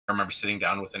remember sitting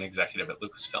down with an executive at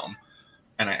Lucasfilm,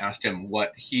 and I asked him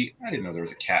what I didn't know there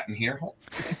was a cat in here.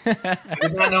 I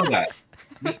did not know that.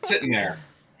 Just sitting there.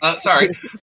 Sorry.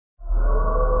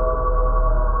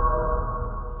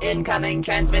 Incoming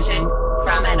transmission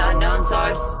from an unknown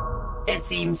source. It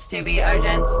seems to be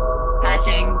urgent.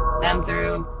 Patching them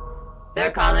through.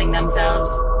 They're calling themselves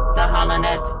the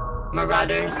HoloNet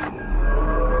Marauders.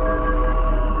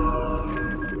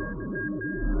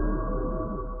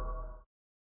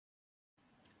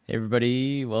 Hey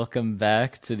everybody, welcome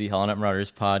back to the HoloNet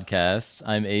Marauders podcast.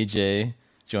 I'm AJ,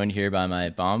 joined here by my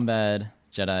Bombad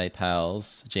Jedi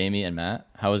pals, Jamie and Matt.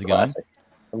 How is it going?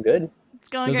 I'm good. It's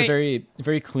going great. It was a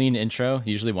very clean intro.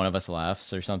 Usually one of us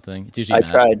laughs or something. It's usually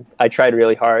Matt. I tried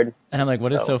really hard. And I'm like,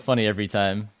 what is so funny every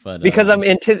time? But because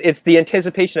it's the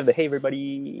anticipation of the hey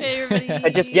everybody.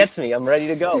 It just gets me. I'm ready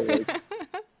to go.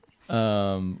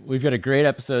 We've got a great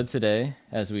episode today,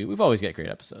 as we've always got great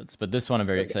episodes, but this one I'm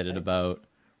very excited about.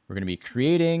 We're going to be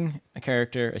creating a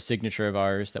character, a signature of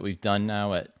ours that we've done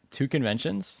now at 2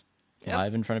 conventions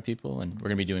live in front of people, and we're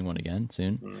going to be doing one again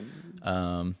soon.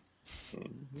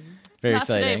 Very Not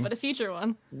exciting. Today, but a future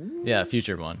one. Yeah, a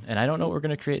future one. And I don't know what we're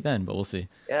going to create then, but we'll see.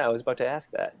 Yeah, I was about to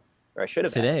ask that. Or I should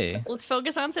have today. Let's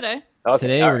focus on today. Okay,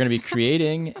 today we're going to be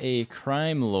creating a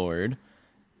crime lord.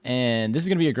 And this is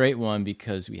going to be a great one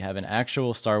because we have an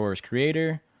actual Star Wars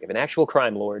creator. We have an actual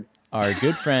crime lord. Our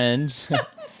good friend,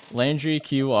 Landry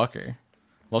Q. Walker.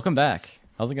 Welcome back.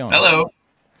 How's it going? Hello.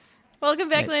 Welcome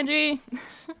back, Landry.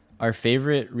 Our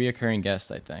favorite reoccurring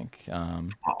guest, I think.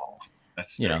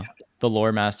 That's the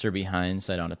lore master behind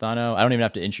Sidon Athano. I don't even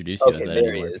have to introduce you as that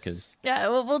anymore because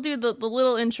we'll do the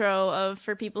little intro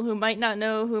for people who might not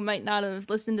know, who might not have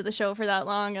listened to the show for that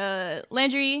long.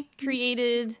 Landry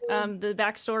created the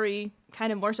backstory,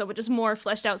 kind of more so, but just more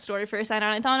fleshed out story for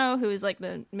Sidon Athano, who is like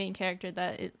the main character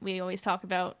that we always talk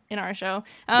about in our show.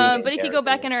 But if you go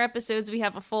back in our episodes, we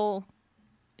have a full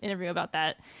interview about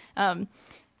that.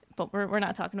 But we're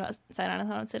not talking about Sidon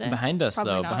Athano today. Behind us,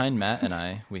 Probably though, not. behind Matt and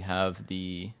I, we have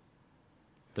the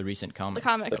recent comic. The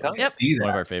comic. Yep. One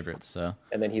of our favorites. So.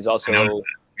 And then he's also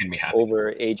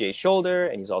over AJ's shoulder,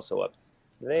 and he's also up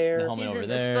there. The helmet over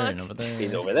there and over there.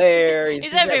 He's over there.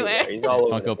 He's everywhere. He's all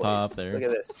over Funko the place. Pop there. Look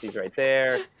at this. He's right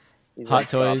there. He's Hot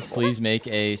Toys, please make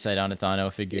a Sidon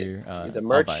Athano figure. The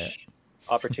merch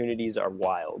opportunities are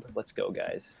wild. Let's go,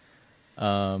 guys.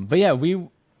 But yeah,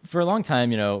 for a long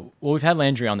time, we've had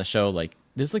Landry on the show. Like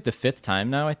this is like the 5th time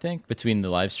now, I think, between the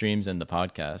live streams and the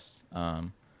podcast.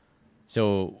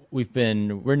 So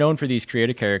we're known for these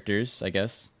creative characters, I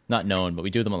guess. Not known, but we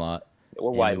do them a lot.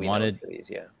 We're widely known for these,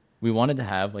 yeah. We wanted to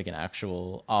have like an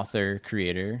actual author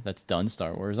creator that's done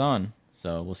Star Wars on.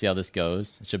 So we'll see how this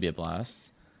goes. It should be a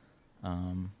blast.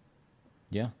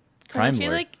 Yeah. Crime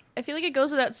Lord. I feel like it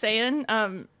goes without saying.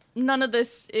 None of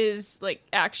this is like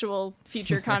actual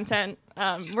future content.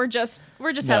 We're just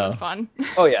having fun.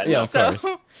 Oh yeah, yeah, of course.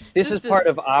 This is part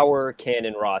of our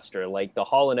canon roster, like the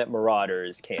HoloNet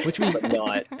Marauders canon, but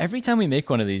not. Every time we make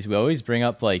one of these, we always bring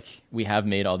up like we have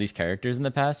made all these characters in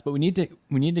the past, but we need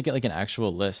to get like an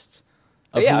actual list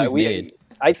of who we've made.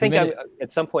 I think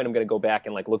at some point I'm going to go back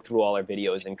and like look through all our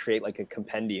videos and create like a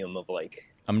compendium of like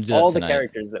all the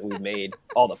characters that we've made,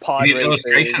 all the pod racers.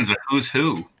 Illustrations of who's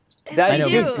who.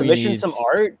 Commission some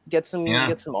art, get some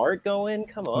art going.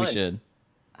 Come on, we should.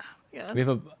 Yeah. We have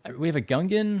a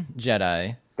Gungan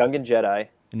Jedi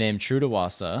named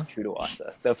Trudawasa.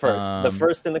 The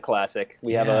first in the classic.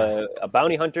 We have a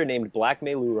bounty hunter named Black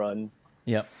Melurun.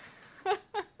 Yep.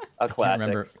 A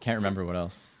classic. Can't remember what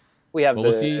else. We have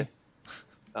we'll see.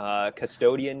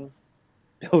 Custodian,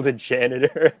 Build a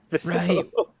Janitor episode. Right.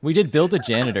 We did Build a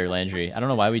Janitor, Landry. I don't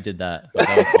know why we did that, but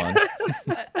that was fun.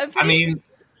 I mean,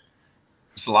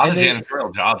 there's a lot of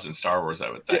janitorial jobs in Star Wars,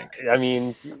 I would think. I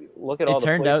mean, look at all the It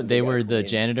turned out they were the clean.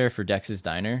 Janitor for Dex's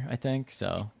Diner, I think.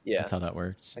 So that's how that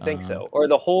works. I think so. Or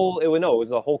the whole, it was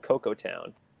the whole Cocoa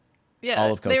Town. Yeah,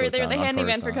 all of they were Cocoa the Town on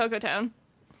handyman for Coruscant. Cocoa Town.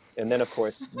 And then, of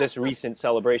course, this recent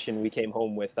celebration, we came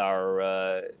home with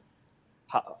our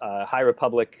High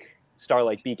Republic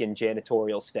Starlight Beacon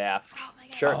janitorial staff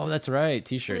shirts. Oh, that's right.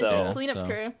 T-shirts. So, cleanup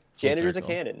crew. Janitors a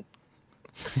canon.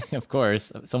 Of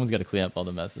course. Someone's got to clean up all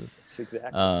the messes.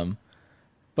 Exactly.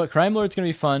 But Crime Lord's going to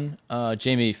be fun.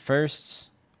 Jamie, first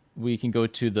we can go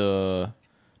to the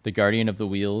Guardian of the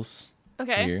Wheels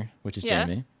here, which is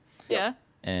Jamie. Yeah.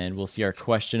 And we'll see our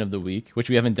question of the week, which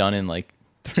we haven't done in like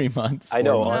 3 months. I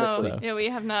know, 4 months, honestly. so. Yeah, we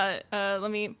have not. Let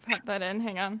me pop that in.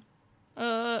 Hang on.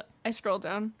 I scrolled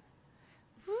down.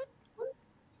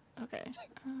 Okay.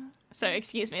 Sorry,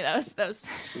 excuse me. That was.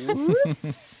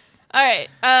 All right.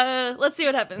 Let's see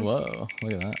what happens. Whoa,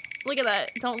 look at that. Look at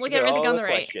that. Don't look Look at everything all on the the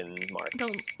right. question marks.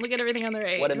 Don't look at everything on the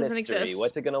right. What a It doesn't mystery. exist.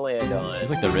 What's it gonna land on?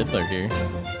 It's like the Riddler here.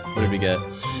 What did we get?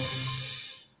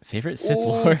 Favorite Sith Ooh,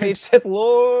 Lord? Favorite Sith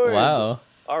Lord. Wow.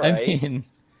 All right. I mean,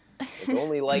 There's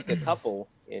only like a couple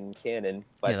in canon,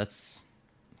 but yeah, that's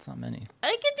not many.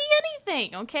 It could be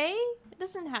anything, okay? It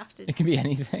doesn't have to. It can be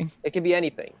anything. it can be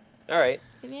anything. All right.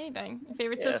 It can be anything. Your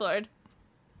favorite Yeah. Sith Lord.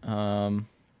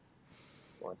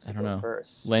 Wants to I don't go know.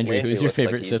 First. Landry, who's your looks like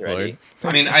favorite he's Sith ready. Lord?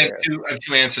 I mean, I have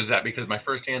two answers to that, because my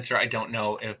first answer, I don't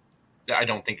know if, I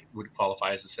don't think it would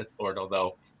qualify as a Sith Lord,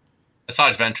 although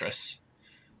Asajj Ventress,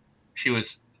 she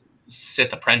was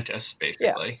Sith apprentice, Yeah,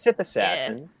 basically. Sith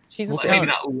assassin. She's a We'll Sith. Maybe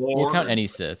not Lord. We'll count any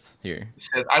Sith here.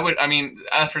 Sith. I mean,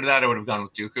 after that, I would have gone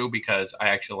with Dooku, because I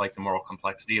actually like the moral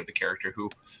complexity of the character who,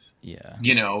 Yeah.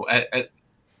 you know,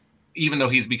 even though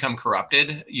he's become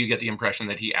corrupted, you get the impression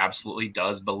that he absolutely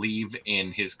does believe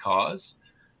in his cause.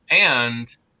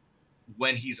 And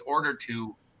when he's ordered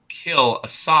to kill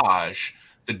Asajj,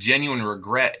 the genuine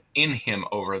regret in him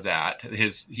over that,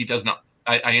 he does not.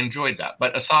 I enjoyed that.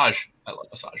 But Asajj, I love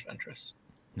Asajj Ventress.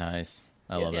 Nice.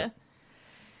 I love it.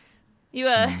 You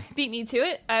beat me to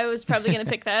it. I was probably gonna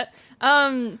pick that.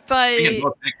 But We can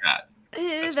both pick that.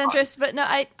 That's Ventress, but no,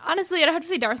 I'd have to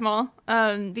say Darth Maul.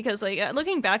 Because like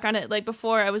looking back on it, like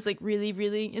before I was like really,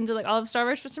 really into like all of Star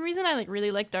Wars. For some reason, I like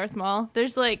really like Darth Maul.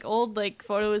 There's like old like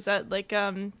photos at like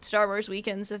Star Wars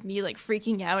weekends of me like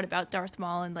freaking out about Darth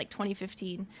Maul in like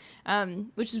 2015,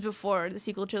 which is before the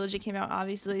sequel trilogy came out,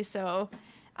 obviously. So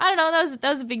I don't know. That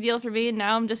was a big deal for me, and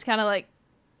now I'm just kind of like,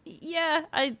 yeah,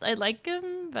 I like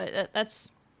him, but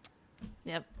that's,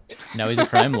 yep. Now he's a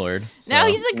crime lord. So. Now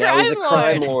he's a Now crime he's a lord.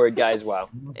 crime lord, guys. Wow.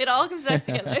 It all comes back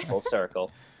together. Full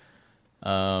circle.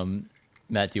 Matt,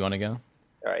 do you want to go?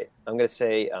 All right. I'm going to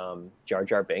say Jar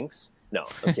Jar Binks. No,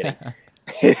 I'm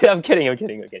kidding. I'm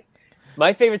kidding.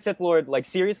 My favorite Sith Lord, like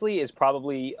seriously, is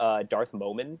probably Darth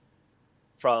Momin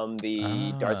from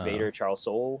the Darth Vader Charles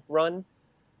Soule run.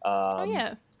 Oh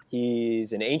yeah.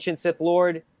 He's an ancient Sith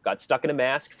Lord, got stuck in a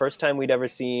mask. First time we'd ever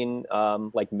seen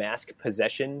like mask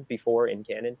possession before in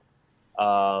canon.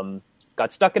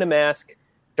 Got stuck in a mask.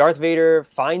 Darth Vader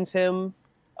finds him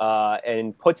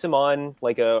and puts him on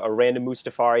like a random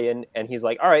Mustafarian, and he's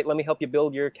like, all right, let me help you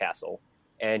build your castle.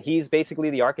 And he's basically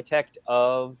the architect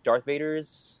of Darth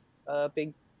Vader's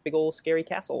big old scary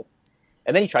castle.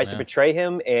 And then he tries to betray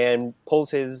him and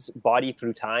pulls his body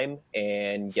through time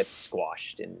and gets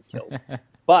squashed and killed.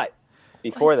 But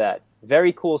before that,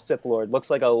 very cool Sith Lord. Looks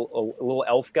like a little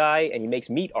elf guy, and he makes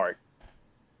meat art.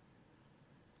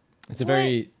 It's a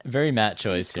very Matt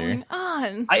choice here. Going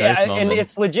on? And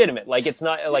it's legitimate. Like, it's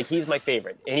not like he's my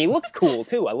favorite. And he looks cool,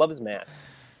 too. I love his mask.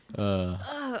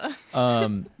 I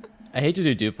hate to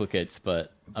do duplicates,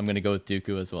 but I'm going to go with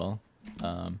Dooku as well.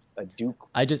 A Duke.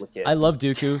 I love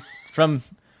Dooku from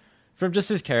just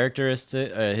his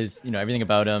characteristic, his everything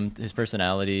about him, his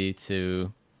personality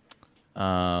to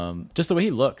just the way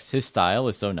he looks. His style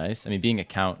is so nice. I mean, being a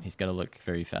count, he's got to look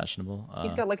very fashionable.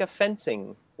 He's got like a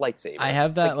fencing lightsaber. I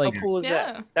have that like how cool is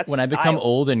that? That's when I become style.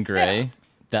 old and gray,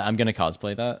 that I'm gonna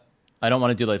cosplay that. I don't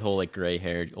want to do like whole like gray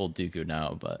haired old Dooku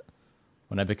now, but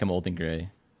when I become old and gray,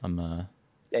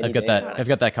 I've got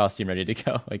that costume ready to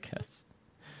go, I guess.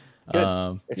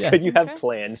 Good. It's good you have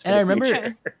plans for and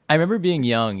the I remember being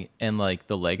young and like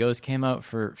the Legos came out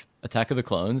for Attack of the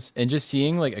Clones and just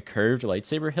seeing like a curved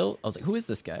lightsaber hilt. I was like, who is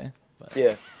this guy? But,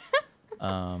 yeah.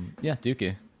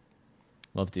 Dooku.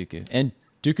 Love Dooku. And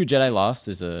Dooku Jedi Lost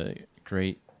is a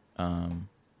great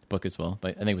book as well.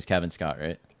 But I think it was Kevin Scott,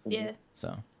 right? Yeah.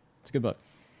 So it's a good book.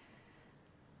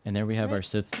 And there we have our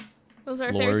Sith Those are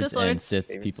our favorite lords Sith lords. and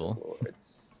Sith people.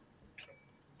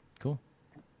 Cool.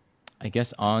 I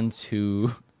guess on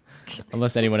to,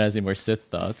 unless anyone has any more Sith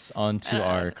thoughts, on to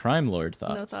our Crime Lord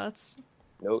thoughts. No thoughts.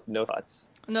 No thoughts.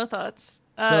 No thoughts.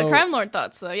 So- Crime Lord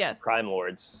thoughts, though, yeah. Crime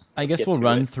Lords. I Let's guess get we'll to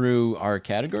run it. through our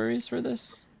categories for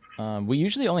this. We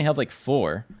usually only have like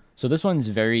 4. So this one's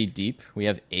very deep. We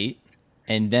have 8.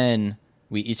 And then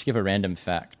we each give a random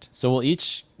fact. So we'll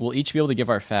each be able to give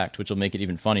our fact, which will make it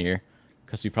even funnier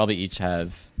because we probably each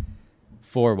have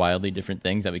 4 wildly different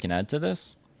things that we can add to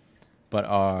this. But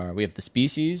we have the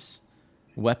species,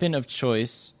 weapon of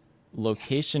choice,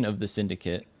 location of the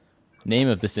syndicate, name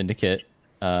of the syndicate,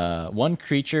 one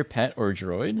creature, pet, or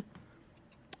droid,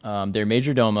 their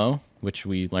major domo, which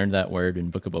we learned that word in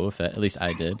Book of Boba Fett. At least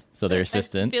I did. So their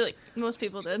assistant. I feel like most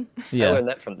people did. I Yeah. learned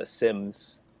that from The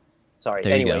Sims. Sorry.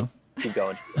 There you anyway, go. keep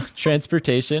going.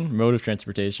 Transportation, mode of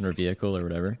transportation or vehicle or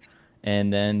whatever.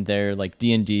 And then their like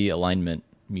D&D alignment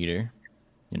meter.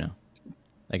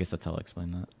 I guess that's how I'll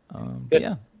explain that. But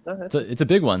yeah, No, that's It's a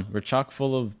big one. We're chock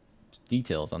full of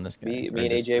details on this guy. me Or and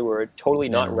just- AJ were totally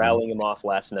just not animal. rallying him off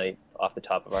last night off the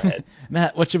top of our head.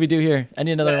 Matt, what should we do here? I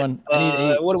need another one. I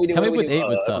need 8. What do we do? Coming What up do we with do? 8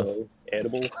 was tough.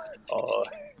 Edible.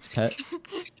 Pet.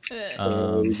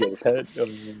 Pet.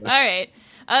 All right.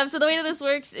 So the way that this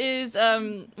works is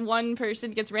one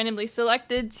person gets randomly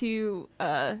selected to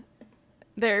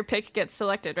their pick gets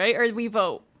selected, right? Or we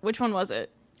vote. Which one was it?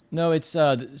 No, it's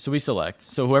so we select.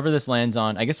 So whoever this lands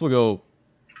on, I guess we'll go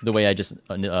the way I just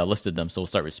listed them. So we'll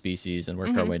start with species and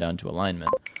work our way down to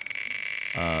alignment.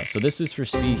 So this is for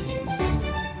species.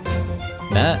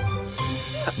 Matt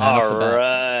All off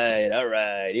the bat.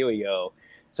 right. Here we go.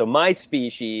 So my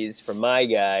species for my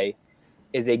guy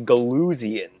is a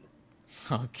Galusian.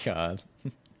 Oh God.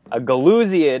 A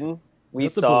Galusian. We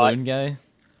Is that the saw balloon guy?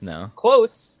 No.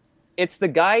 close. It's the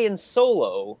guy in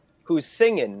Solo who's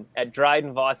singing at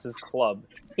Dryden Voss's club.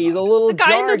 He's a little The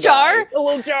guy in the jar? A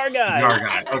little jar guy. Jar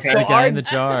guy. Okay. So The guy our- in the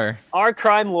jar. Our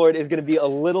crime lord is going to be a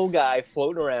little guy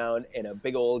floating around in a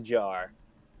big old jar.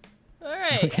 All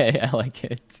right. Okay, I like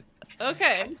it.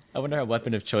 Okay. I wonder how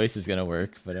weapon of choice is gonna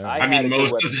work, but all I right. I had mean, a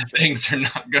good most of weapon the choice. things are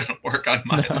not going to work on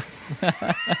mine.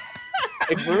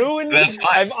 I've ruined. That's fine.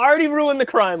 I've already ruined the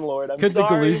crime lord. I'm Could the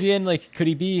sorry. Galusian could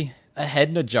he be a head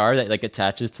in a jar that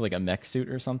attaches to a mech suit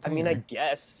or I something? mean, or- I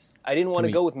guess I didn't want to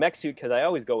we- go with mech suit because I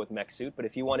always go with mech suit. But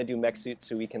if you want to do mech suit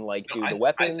so we can do I the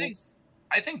weapons,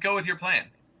 I think go with your plan.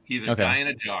 He's a Okay. guy in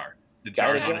a jar. The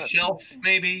Guy in jar's a on a jar. shelf,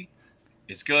 maybe.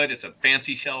 It's good. It's a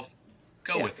fancy shelf.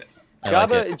 Go Yeah. with it. I like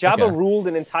Jabba it. Okay. ruled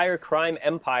an entire crime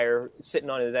empire sitting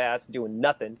on his ass doing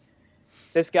nothing.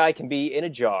 This guy can be in a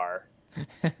jar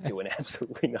doing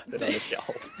absolutely nothing on a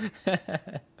shelf.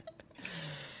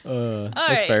 That's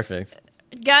right. perfect.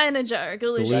 Guy in a jar.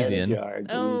 Galusian. Galusian. In a jar,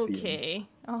 Galusian. Okay.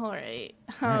 All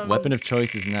right. Weapon of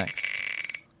choice is next.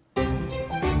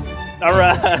 All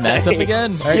right. Matt's up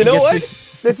again. All right, You know gets what?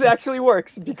 to- This actually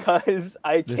works because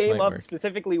I This came might up work.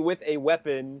 specifically with a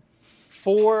weapon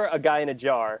for a guy in a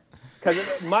jar.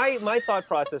 Because my thought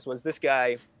process was this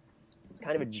guy is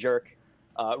kind of a jerk,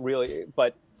 really,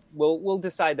 but we'll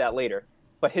decide that later.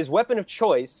 But his weapon of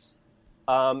choice,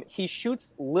 he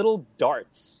shoots little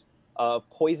darts of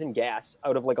poison gas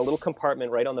out of a little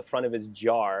compartment right on the front of his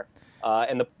jar,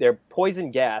 and they're poison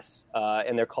gas,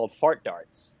 and they're called fart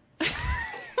darts.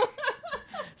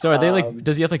 So are they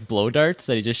does he have blow darts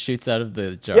that he just shoots out of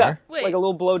the jar? Yeah, Wait. like a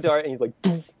little blow dart, and he's like,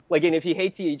 poof. And if he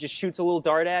hates you, he just shoots a little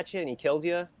dart at you, and he kills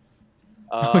you.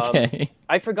 Okay.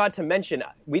 I forgot to mention,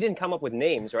 we didn't come up with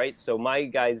names, right? So my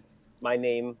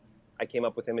name, I came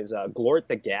up with him is Glort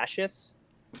the Gaseous.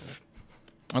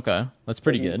 Okay. That's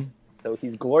pretty he's- good. So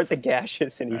he's Glort the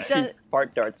Gaseous, and he Does- shoots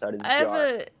fart darts out of his I have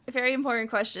jar. a very important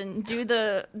question. Do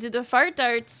the fart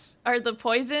darts are the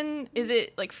poison? Is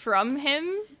it from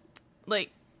him?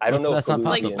 I don't know if That's not Galusians-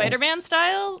 Like possible. Spider-Man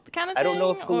style kind of thing? I don't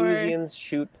know if or- Galusians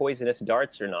shoot poisonous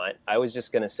darts or not. I was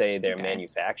just gonna say they're Okay.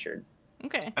 manufactured.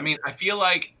 Okay. I mean, I feel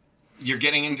like you're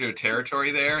getting into a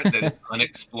territory there that is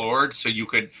unexplored. So you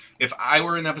could, if I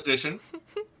were in that position,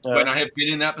 when I have been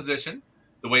in that position,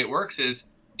 the way it works is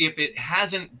if it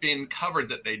hasn't been covered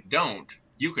that they don't,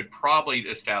 you could probably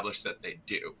establish that they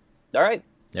do. All right,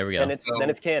 There we go. then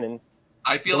it's canon.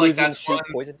 I feel like Galusians that's shoot one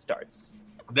poisonous darts.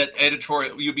 that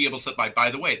editorial you'd be able to slip by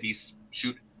the way, these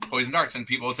shoot poison darts, and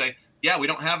people would say, yeah, we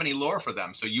don't have any lore for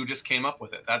them, so you just came up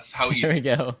with it. That's how There easy. we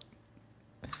go.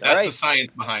 That's Alright. the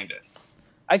science behind it.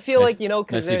 I feel Nice- like,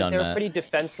 because nicely they're done, a Matt. pretty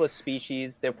defenseless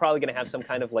species. They're probably going to have some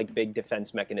kind of big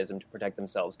defense mechanism to protect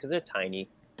themselves because they're tiny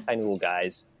little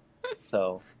guys.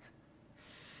 So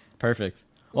Perfect.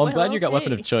 Well, I'm glad you got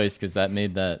weapon okay. of choice because that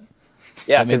made that.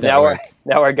 yeah, That made because that now work.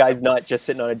 our guy's not just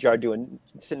sitting in a jar doing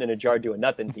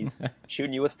nothing. He's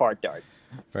shooting you with fart darts.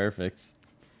 Perfect.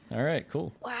 All right,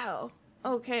 cool. Wow.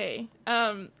 Okay.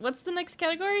 What's the next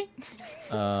category?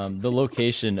 The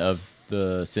location of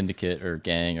the syndicate or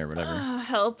gang or whatever.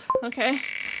 Help. Okay.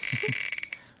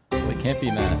 Well, it can't be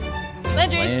Matt.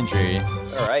 Landry. Landry.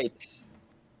 All right.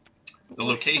 The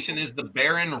location is the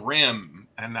Barren Rim,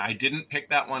 and I didn't pick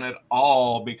that one at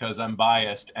all because I'm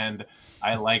biased, and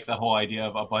I like the whole idea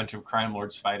of a bunch of crime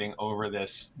lords fighting over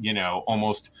this,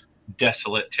 almost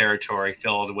desolate territory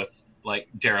filled with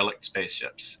derelict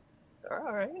spaceships.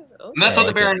 All right. Okay. And that's I what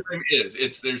like the Barren Rim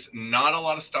is. There's not a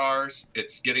lot of stars.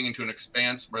 It's getting into an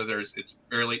expanse where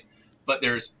but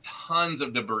there's tons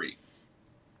of debris.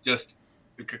 Just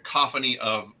a cacophony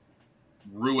of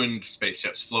ruined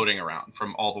spaceships floating around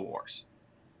from all the wars.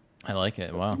 I like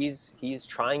it. Wow. He's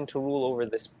trying to rule over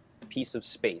this piece of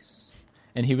space.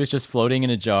 And he was just floating in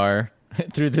a jar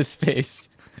through this space,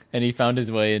 and he found his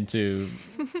way into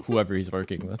whoever he's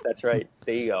working with. That's right.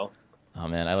 There you go. Oh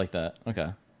man, I like that. Okay.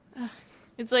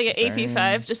 It's like an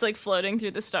AP5 just like floating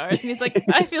through the stars. And he's like,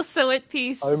 I feel so at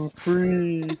peace. I'm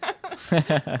free.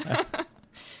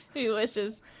 He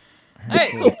wishes. All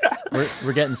right, cool.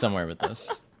 We're getting somewhere with this.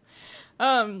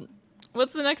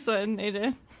 What's the next one,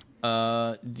 AJ?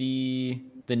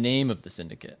 The name of the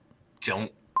syndicate.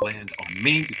 Don't land on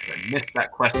me because I missed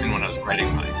that question when I was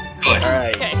writing mine. Good. All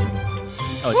right. Okay,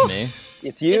 Oh, it's me.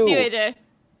 It's you. it's you, AJ.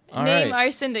 All Name right.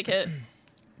 our syndicate.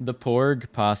 The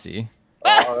Porg Posse.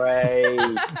 All right.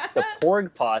 The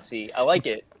Porg Posse. I like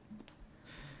it.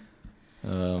 Oh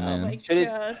Oh man. my Should it-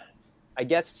 god. I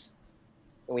guess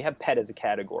we have pet as a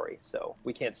category, so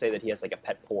we can't say that he has like a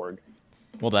pet porg.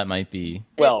 Well, that might be.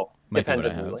 Well, Might be depends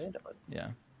what on I who we have. land on. Yeah.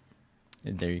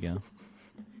 There you go.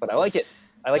 But I like it.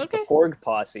 I like Okay. the Porg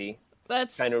Posse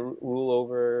That's kind of rule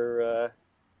over.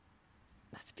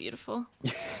 that's beautiful.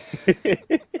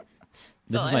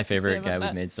 This all is I my have to say favorite about guy that.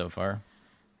 we've made so far.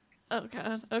 Oh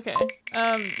god. Okay.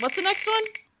 What's the next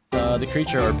one? The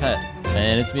creature or pet.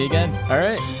 And it's me again. All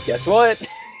right. Guess what?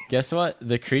 Guess what?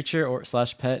 The creature or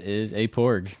 / pet is a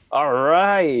Porg. All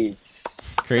right.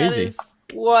 Crazy. That is,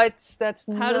 What? That's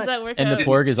how does that nuts. work And out? the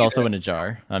Porg is also in a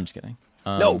jar. I'm just kidding.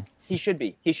 No, he should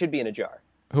be. He should be in a jar.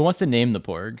 Who wants to name the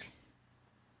Porg?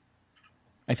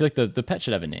 I feel like the pet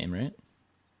should have a name, right?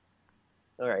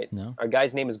 All right. No. Our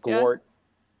guy's name is Yeah. Glort.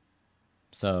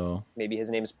 So, Maybe his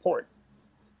name is Port.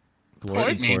 Glort Port?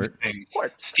 and Name Port. things.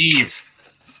 Port. Steve.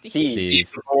 Steve.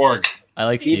 Steve. The Borg. I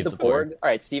like Steve Steve the the Porg. Porg. All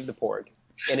right, Steve the Porg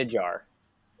in a jar.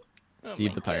 Oh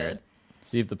Steve my the God. Pirate.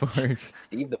 Steve the Porg.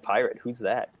 Steve the Pirate. Who's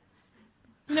that?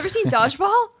 Never seen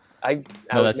Dodgeball? I No,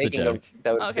 was that's the making joke. The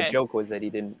Okay. joke was that he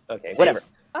didn't. Okay, whatever.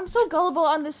 I'm so gullible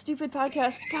on this stupid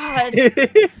podcast.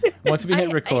 God. Once we hit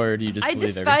I- record, you just I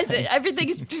believe despise everything. it. Everything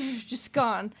is just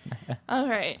gone. All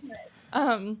right.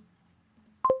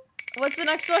 What's the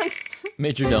next one?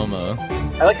 Major Domo.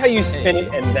 I like how you spin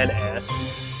it and then ask.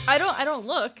 I don't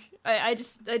look. I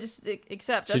just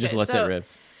accept. She Okay, just lets so, it rip.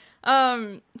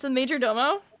 It's a major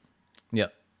domo.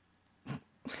 Yep.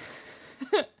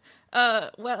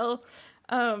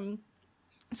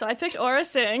 So I picked Aura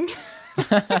Singh.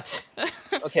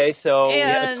 Okay, so we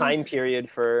have a And- time period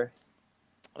for.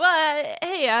 Well,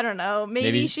 hey, I don't know.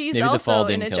 Maybe she's maybe the also fall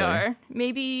in didn't a kill her. jar.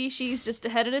 Maybe she's just a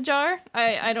head in a jar.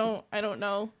 I don't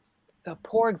know. The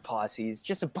Porg Posse is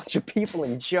just a bunch of people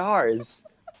in jars.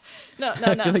 No.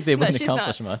 I feel like they wouldn't she's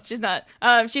accomplish not. much. She's not.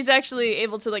 She's actually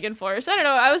able to like enforce. I don't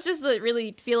know. I was just like,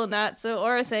 really feeling that. So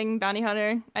Aura Singh, bounty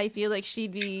hunter. I feel like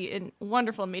she'd be a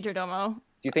wonderful major domo.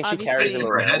 Do you think she Obviously. carries him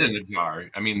Her head around? in a jar.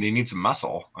 I mean, they need some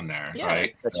muscle on there, Yeah.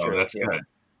 right? That's So true, That's yeah.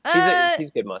 good.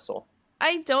 He's good muscle.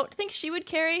 I don't think she would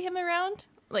carry him around,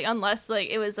 like unless like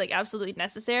it was like absolutely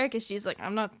necessary. Because she's like,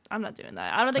 I'm not doing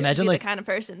that. I don't think Imagine, she'd be like- the kind of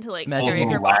person to like imagine carry a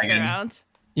her boss wagon. around.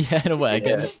 Yeah, in a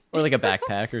wagon. Yeah. Or like a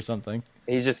backpack or something.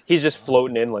 He's just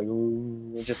floating in like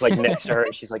ooh, just like next to her,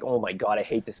 and she's like, "Oh my god, I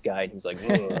hate this guy." And he's like,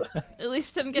 "Ugh." At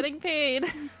least I'm getting paid.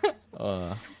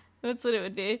 That's what it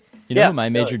would be. You know Yeah, who my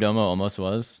no. Major Domo almost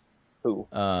was? Who?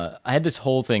 I had this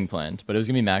whole thing planned, but it was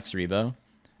going to be Max Rebo.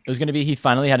 It was going to be he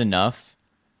finally had enough.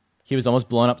 He was almost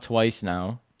blown up twice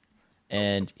now.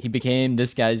 And he became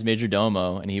this guy's Major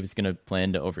Domo, and he was going to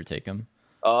plan to overtake him.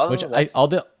 Oh, Which that's-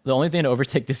 the only thing to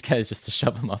overtake this guy is just to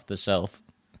shove him off the shelf.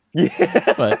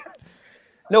 yeah. But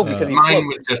No, because he Mine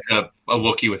floats. was just a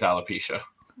Wookiee with alopecia.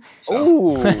 So.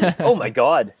 Ooh, oh my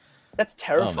god, that's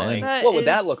terrifying. That What would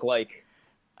that is- look like?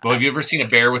 Well, have you ever seen a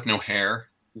bear with no hair?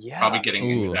 Yeah, Probably getting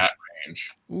Ooh. into that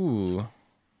range. ooh,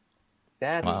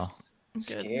 that's Wow.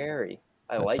 scary.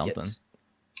 I That's like something. it.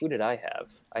 Who did I have?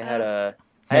 I had Uh,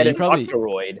 Yeah, an you probably-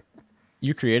 Octoroid.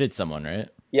 you created someone, right?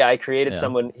 Yeah, I created Yeah.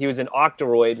 someone. He was an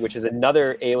Octoroid, which is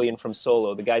another alien from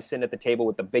Solo. The guy sitting at the table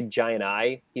with the big giant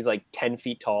eye. He's like 10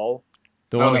 feet tall.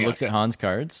 The Oh, one that yeah. looks at Han's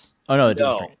cards. Oh no,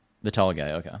 No. the tall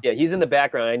guy. Okay. Yeah, he's in the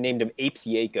background. I named him Apes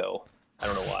Yako. I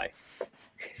don't know why.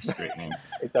 It's a great name.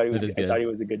 I thought he That was. is I good. thought he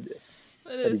was a good. It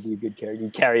Thought he'd is. be a good character.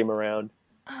 You carry him around.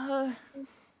 All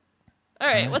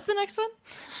right, what's the next one?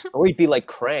 Or he'd be like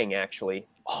Krang, actually.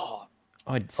 Oh,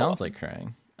 Oh, it sounds like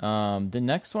Krang. The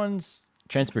next one's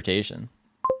transportation.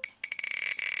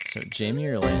 So Jamie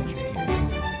or Landry here? All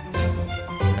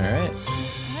right,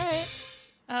 All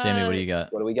right. Jamie, what do you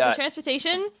got? what do we The got?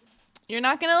 transportation. You're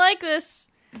not gonna like this.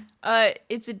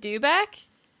 It's a dewback.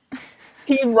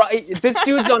 This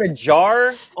dude's on a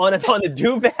jar on the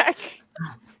dewback.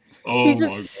 Oh He's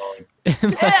just- my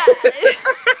god.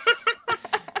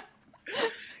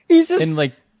 He's just in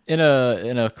like in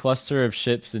a cluster of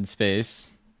ships in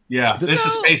space. Yeah, this is So-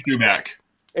 Space Dewback.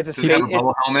 it's a Does he have a space.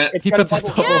 bubble helmet? It's He got a puts a bubble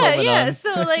bubble helmet. Yeah, helmet yeah. on.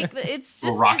 So like, it's A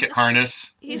just rocket just-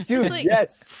 harness? He's Dude, just like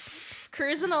yes.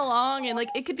 cruising along, and like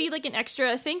it could be like an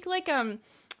extra. I think like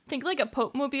think like a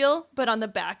Pope-mobile, but on the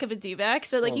back of a dewback.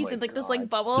 So like Oh he's my in like this God. like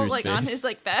bubble Through like on space. his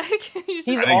like back. He's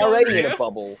just already in through. a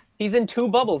bubble. He's in 2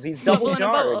 bubbles. He's Bubble double in a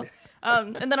bubble.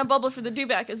 jarred. And then a bubble for the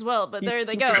dewback as well. But He's there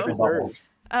they super go. preserved.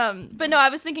 But no, I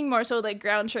was thinking more so like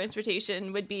ground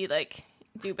transportation would be like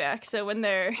dewback. So when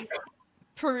they're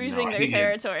perusing No, I their think it-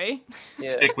 territory.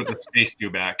 Yeah. Stick with the space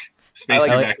dewback. I Space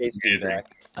like dewback space is amazing. dewback.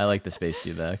 I like the space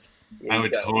dewback. Yeah, I he's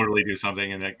would got totally do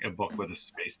something in a book with a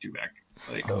space dewback.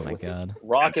 Like, Oh my god.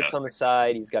 rockets on the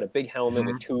side. He's got a big helmet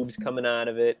with tubes coming out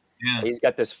of it. yeah. He's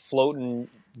got this floating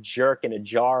jerk in a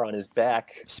jar on his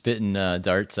back. Spitting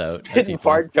darts out at Hitting people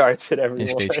fart darts at in everyone.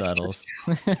 space battles.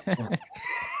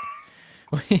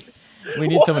 we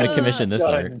need someone to commission this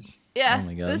Done. art. Yeah. Oh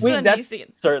my God. This Wait, one that's you see.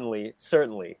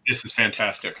 certainly. This is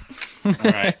fantastic. All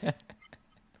right.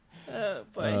 Oh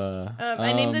boy. I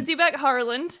I named the dewback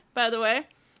Harland, by the way.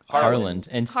 Harland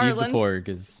and Steve Harland. the Porg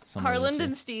is someone Harland too.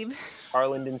 and Steve.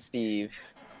 Harland and Steve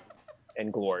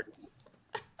and Glord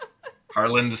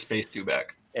Harlan the space dewback.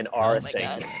 and Oh Aura my Singh.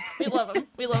 god. We love him.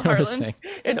 We love Aura Harland. Singh.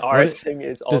 And Aura What- Singh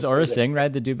is also Does Aura there. Singh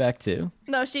ride the dewback too?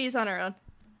 No, she's on her own.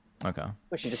 Okay.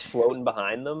 Was she just floating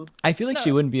behind them? I feel like she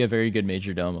No. wouldn't be a very good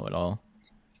major domo at all.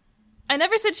 I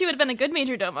never said she would have been a good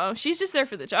major domo. She's just there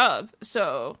for the job.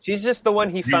 So She's just the one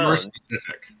he Be more found.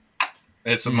 specific.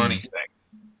 It's a money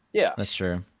thing. Yeah, That's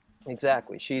true.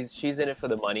 exactly. She's in it for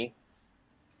the money.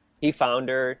 He found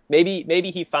her.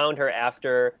 Maybe he found her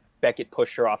after Beckett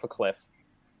pushed her off a cliff,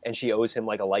 and she owes him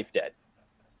like a life debt.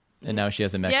 And now she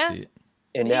has a mech Yeah. suit.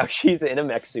 And now she's in a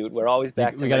mech suit. We're always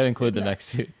back to We got to mech include the suit. mech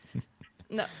suit.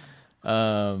 no.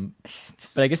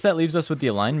 But I guess that leaves us with the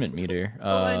alignment meter.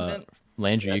 Alignment.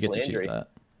 Landry, you That's get to choose Landry.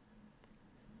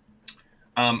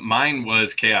 that. Mine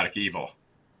was chaotic evil.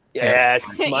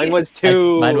 Yes, mine was I-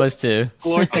 2. mine was too.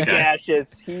 Glord the Okay.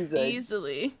 Gaseous. He's a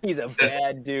Easily.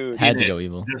 bad dude. Had to it. go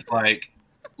evil. Just like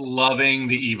loving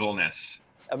the evilness.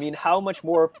 I mean, how much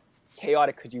more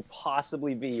chaotic could you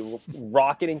possibly be?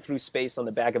 Rocketing through space on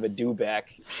the back of a dewback,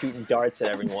 shooting darts at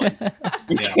everyone.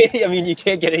 You can't, I mean, you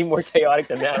can't get any more chaotic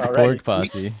than that already. Porg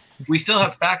posse. We still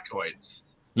have factoids.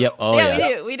 Yep. Oh yeah,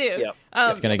 yeah. we do. Yep.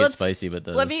 It's gonna get let's- spicy with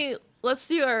those. Let's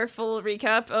do our full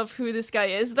recap of who this guy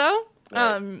is, though.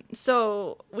 Right.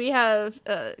 So we have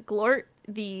Glort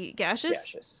the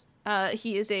Gaseous. Gaseous.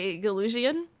 He is a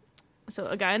Galusian, so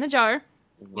a guy in a jar.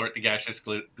 Lord the Gaseous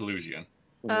Delusion.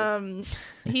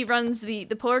 He runs the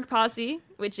Porg Posse,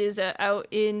 which is out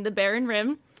in the Barren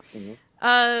Rim.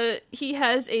 Mhm. He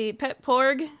has a pet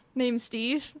Porg named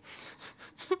Steve.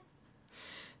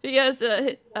 He has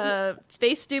a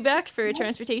space dewback for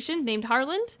transportation named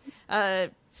Harland.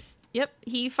 Yep,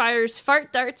 he fires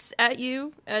fart darts at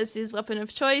you as his weapon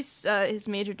of choice. His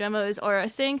major demo is Aura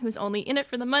Singh, who's only in it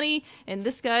for the money, and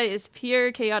this guy is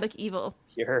pure chaotic evil.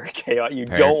 You're chaotic. You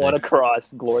don't want to Perfect.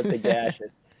 cross Glord the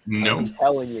Gaseous. No. I'm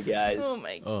telling you guys. Oh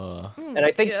my And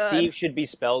I think God. Steve should be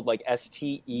spelled like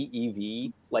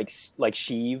Steeev, like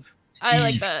Sheev. I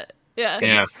like that. Yeah.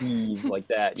 Yeah. Steve, like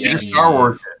that. You Yeah, just Star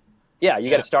Wars. yeah, you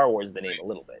got to Star Wars the name a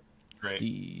little bit. Great.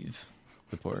 Steve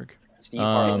the Porg. Steve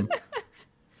Harlan.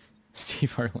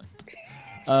 Steve Harlan.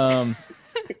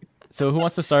 So who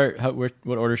wants to start?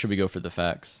 What order should we go for the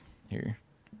facts here?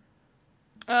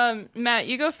 Matt,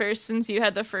 you go first since you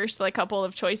had the first like couple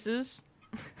of choices.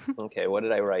 Okay, what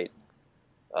did I write?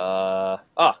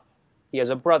 He has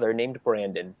a brother named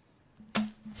Brandon.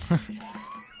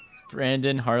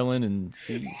 Brandon, Harlan, and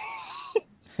Steve.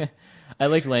 I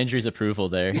like Landry's approval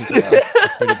there. He's like, "Oh,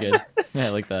 that's pretty good. Yeah, I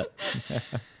like that.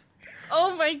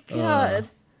 Oh my God.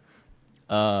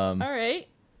 All Um, right,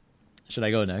 should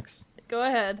I go next? go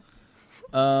ahead.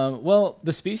 Well,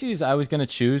 the species I was gonna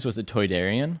choose was a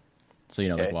Toydarian, so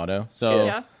like Okay. Watto. So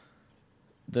Yeah.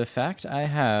 the fact I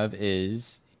have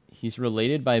is he's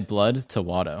related by blood to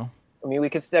Watto. I mean,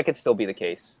 that could still be the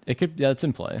case. It could, yeah, it's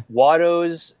in play.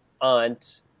 Watto's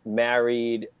aunt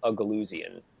married a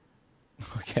Galusian.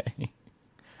 Okay.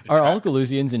 Are all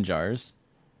Galusians in jars?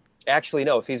 Actually,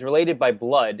 no. If he's related by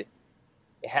blood,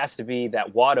 it has to be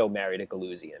that Watto married a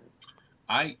Galusian.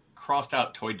 I crossed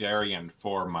out Toydarian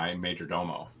for my major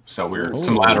domo, so we're Ooh.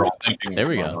 some lateral thinking. There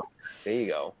we go. There you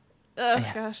go. Oh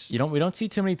Yeah. gosh. We don't see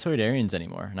too many Toydarians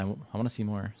anymore, and I want to see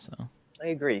more. So I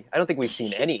agree. I don't think we've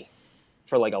seen any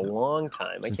for like a long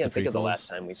time. Since I can't the think of the prequels, last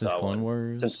time we since saw Clone one.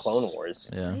 Wars. Since Clone Wars.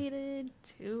 Yeah. Related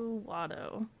to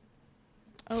Watto.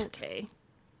 Okay.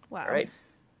 Wow. All right.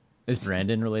 Is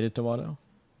Brandon related to Watto?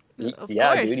 Of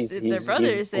Yeah, course, dude. He's they're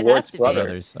brothers. He's They Lord's have to brother.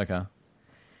 Brothers. Okay.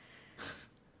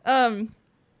 be.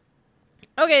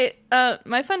 Okay.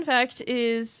 My fun fact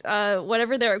is,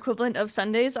 whatever their equivalent of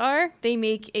Sundays are, they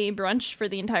make a brunch for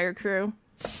the entire crew.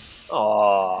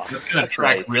 Aw, That's gonna that's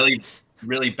track nice. really,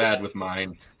 really bad with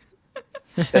mine.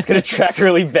 That's gonna track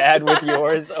really bad with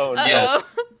yours. Oh no.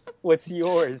 Uh-oh. What's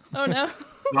yours? Oh no.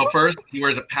 Well, first, he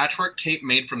wears a patchwork cape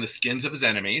made from the skins of his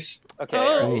enemies, Okay. Oh.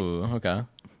 All right. Ooh, okay.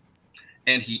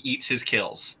 and he eats his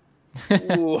kills.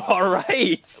 Ooh, all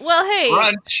right. Well, hey,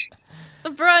 Brunch. the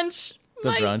brunch The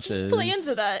might brunch just play is-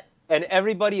 into that. And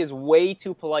everybody is way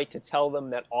too polite to tell them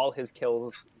that all his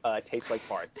kills taste like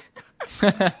farts.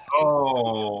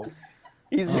 Oh.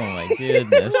 He's Oh my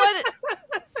goodness. What?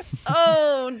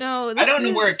 Oh no! This I don't know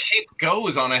is... where a cape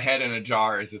goes on a head in a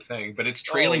jar is a thing, but it's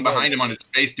trailing man. behind him on his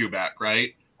space dewback,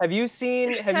 right? Have you seen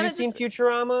It's Have you kinda seen just-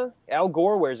 Futurama? Al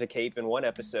Gore wears a cape in one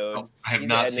episode. Oh, I have He's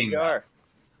not a head in a seen jar.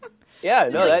 Yeah,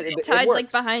 no, like, it tied like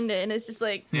works. behind it, and it's just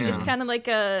like Yeah. it's kind of like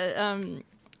a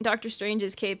Doctor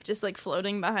Strange's cape, just like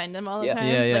floating behind him all the Yeah. time.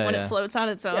 Yeah, like when yeah. it floats on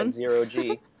its Yeah, own.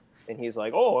 0G, and he's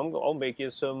like, "Oh, I'll make you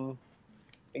some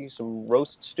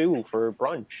roast stew for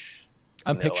brunch."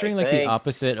 I'm And they're picturing like, like the "Thanks,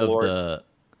 opposite Lord."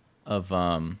 of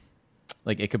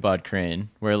like Ichabod Crane,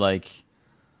 where like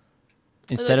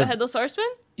Is instead it the of headless horseman?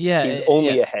 yeah, He's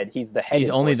only yeah, a head. He's the head. he's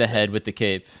of only the horsemen. head with the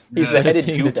cape. He's the instead head of of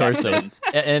being the dewback. torso.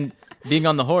 And being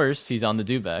on the horse, he's on the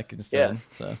dewback instead. Yeah.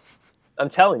 So I'm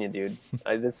telling you, dude.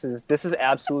 This is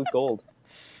absolute gold.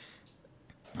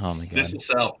 oh my god. This will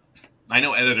sell. I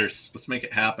know editors. Let's make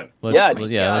it happen. Let's, Yeah,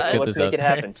 let's get Let's this make out it there.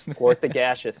 happen. Gort the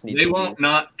Gaseous needs They to won't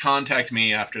not contact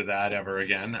me after that ever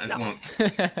again. I No. won't.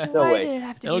 No Why way. did it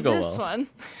have to It'll be go this well. one?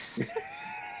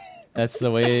 That's the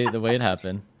way it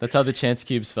happened. That's how the chance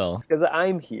cubes fell. because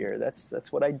I'm here. That's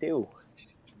what I do.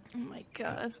 Oh my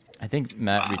god! I think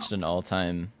Matt Wow. reached an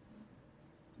all-time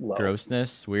Low.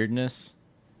 grossness, weirdness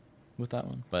with that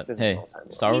one. But This is hey, an all-time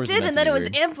low. Star He Wars is did, meant and to then be it was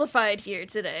weird. amplified here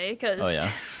today because Oh yeah.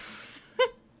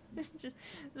 it's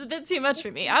a bit too much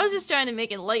for me. I was just trying to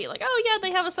make it light, like, oh yeah,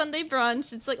 they have a Sunday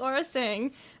brunch. It's like Aura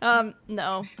saying,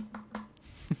 no.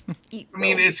 Eat I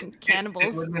mean, it's cannibals.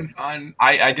 It would have been fun.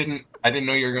 I didn't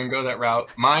know you were gonna go that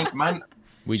route. Mine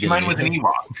We see, did mine was an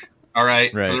Ewok. All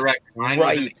right, Right. for the record, mine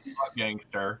was an Right. Ewok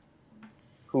gangster.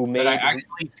 Who made I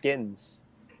actually- skins?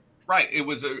 Right, it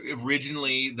was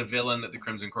originally the villain that the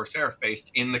Crimson Corsair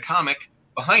faced in the comic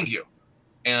behind you,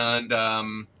 and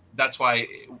that's why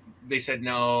they said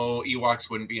no, Ewoks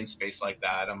wouldn't be in space like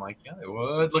that. I'm like, yeah, they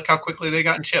would. Look how quickly they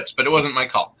got in ships, but it wasn't my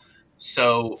call.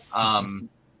 So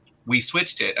we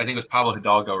switched it. I think it was Pablo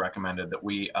Hidalgo recommended that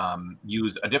we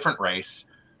use a different race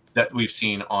that we've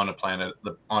seen on a planet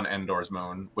on Endor's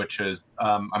moon, which is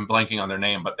I'm blanking on their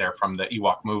name, but they're from the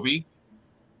Ewok movie.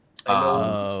 I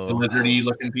know. The Oh, lizardy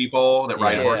looking people that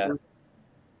ride Yeah. horses.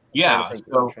 Yeah, I'm so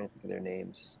trying to think of their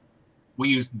names. we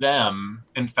used them.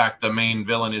 In fact, the main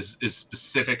villain is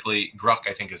specifically Gruk,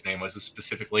 I think his name was, is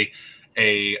specifically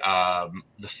the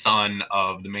son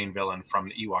of the main villain from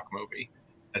the Ewok movie,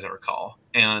 as I recall.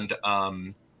 And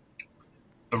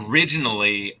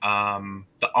originally,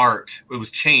 the art, it was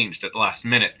changed at the last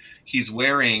minute. He's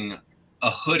wearing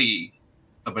a hoodie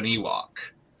of an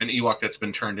Ewok that's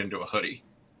been turned into a hoodie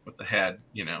with the head,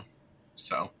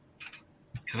 so.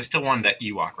 Because I still wanted that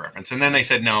Ewok reference. And then they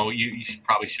said, no, you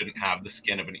probably shouldn't have the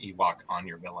skin of an Ewok on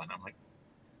your villain. I'm like,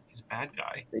 he's a bad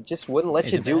guy. They just wouldn't let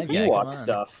He's you a do bad guy, come Ewok on.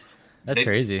 stuff. that's They-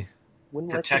 crazy.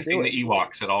 Wouldn't Protecting let the you do it.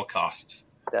 Ewoks at all costs.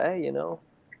 Hey, I don't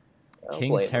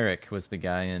King blame 'em. Tarek was the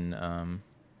guy in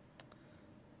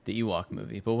the Ewok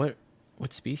movie. But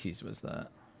what species was that?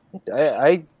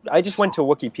 I just went to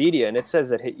Wikipedia and it says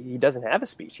that he doesn't have a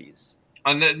species.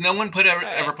 No one ever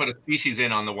Alright. put a species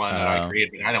in on the one that I Oh.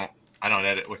 created. I don't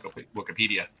edit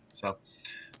Wikipedia. So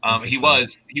he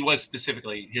Interesting. was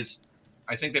specifically his.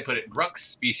 I think they put it Gruk's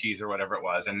species or whatever it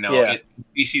was, and no, Yeah.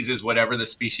 species is whatever the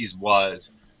species was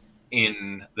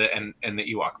in the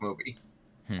Ewok movie.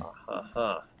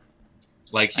 Uh-huh.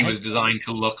 Like he I was had- designed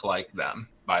to look like them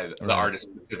by the Right. artist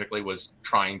specifically was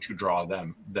trying to draw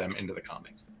them into the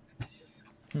comic.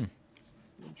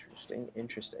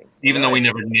 Interesting. Even though we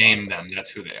Alright. never name them, that's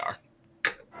who they are.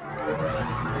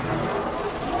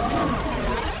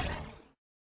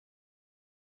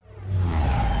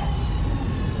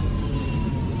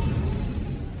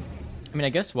 I mean, I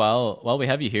guess while we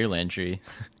have you here, Landry,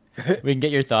 we can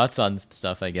get your thoughts on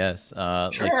stuff. I guess.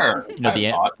 Sure.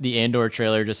 The Andor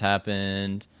trailer just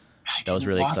happened. That was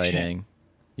really exciting.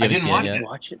 You I haven't didn't seen watch it yet? it.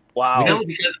 Watch it. Wow. No,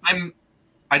 because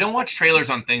I don't watch trailers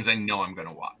on things I know I'm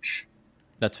gonna watch.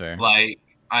 That's fair. Like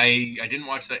I didn't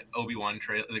watch the Obi-Wan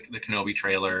trailer, the Kenobi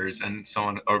trailers, and so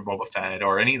on, or Boba Fett,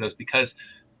 or any of those because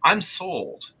I'm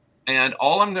sold, and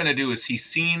all I'm gonna do is see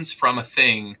scenes from a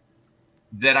thing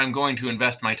that I'm going to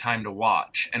invest my time to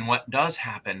watch. And what does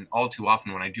happen all too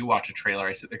often when I do watch a trailer,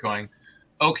 I sit there going,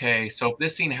 okay, so if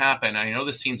this scene happened, I know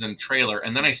this scene's in the trailer,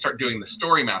 and then I start doing the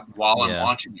story math while Yeah. I'm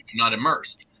watching it, I'm not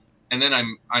immersed. and then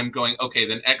I'm going, okay,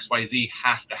 then XYZ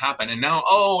has to happen, and now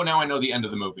I know the end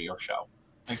of the movie or show.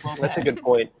 Like, well, That's a good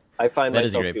point. I find That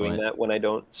is a myself great doing point. that when I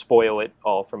don't spoil it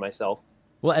all for myself.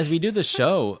 Well, as we do the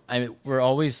show, we're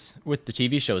always with the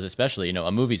TV shows, especially.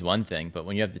 A movie's one thing, but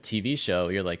when you have the TV show,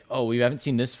 you're like, oh, we haven't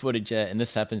seen this footage yet, and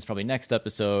this happens probably next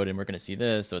episode, and we're gonna see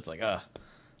this. So it's like,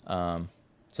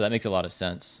 so that makes a lot of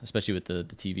sense, especially with the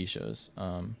TV shows.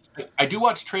 I do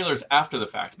watch trailers after the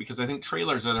fact because I think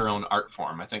trailers are their own art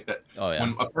form. I think that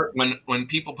when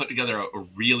people put together a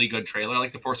really good trailer,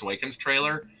 like the Force Awakens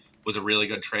trailer was a really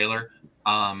good trailer.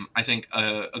 I think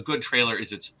a good trailer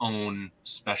is its own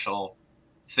special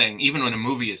thing. Even when a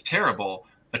movie is terrible,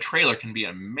 a trailer can be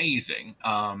amazing.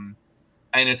 And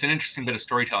it's an interesting bit of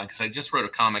storytelling because I just wrote a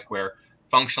comic where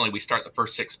functionally we start the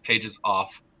first 6 pages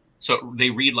off. So they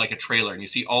read like a trailer, and you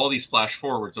see all these flash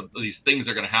forwards of these things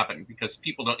are going to happen because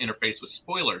people don't interface with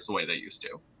spoilers the way they used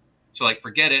to. So like,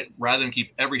 forget it. Rather than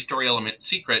keep every story element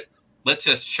secret, let's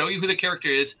just show you who the character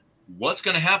is, what's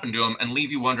going to happen to him, and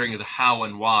leave you wondering the how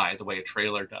and why the way a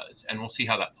trailer does. And we'll see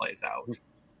how that plays out.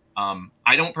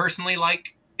 I don't personally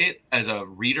like it as a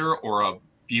reader or a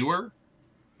viewer,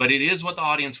 but it is what the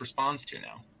audience responds to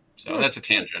now. So that's a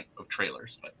tangent of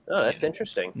trailers. But that's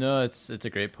interesting. No, it's a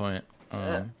great point.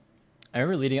 I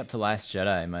remember leading up to Last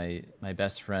Jedi, my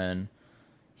best friend,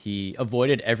 he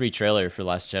avoided every trailer for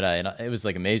Last Jedi, and it was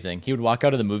like amazing. He would walk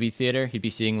out of the movie theater, he'd be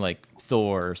seeing like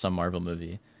Thor or some Marvel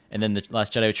movie, and then the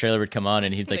Last Jedi trailer would come on,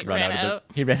 and he'd like run out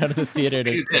of the theater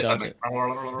to dodge it.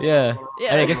 Yeah.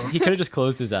 I guess he could have just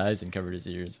closed his eyes and covered his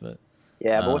ears, but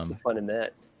but what's the fun in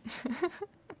that?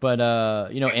 But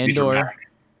Andor,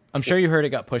 I'm sure you heard it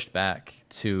got pushed back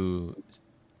to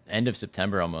end of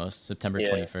September almost, September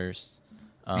 21st.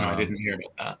 No, I didn't hear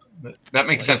about that. But that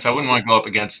makes sense. I wouldn't want to go up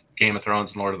against Game of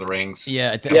Thrones and Lord of the Rings.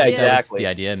 Yeah, exactly. That was the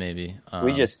idea, maybe.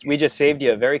 We just saved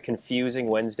you a very confusing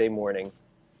Wednesday morning.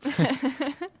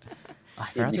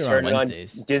 You'd be turning on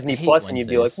Disney Plus, and you'd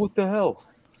be like, "What the hell?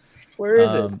 Where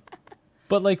is it?"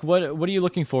 But like, what are you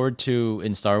looking forward to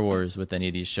in Star Wars with any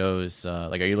of these shows?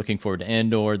 Like, are you looking forward to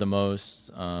Andor the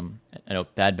most? I know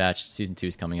Bad Batch season 2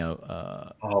 is coming out.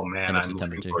 Oh man, I'm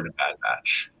looking forward to Bad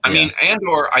Batch. I Yeah. mean,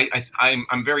 Andor.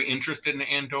 I'm very interested in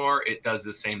Andor. It does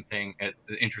the same thing.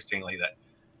 Interestingly, that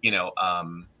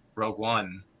Rogue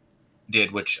One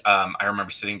did, which I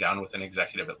remember sitting down with an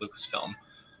executive at Lucasfilm,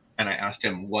 and I asked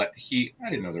him what I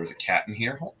didn't know there was a cat in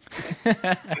here.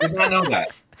 I did not know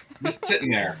that. Just sitting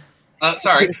there.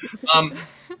 Sorry. I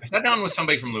sat down with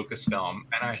somebody from Lucasfilm,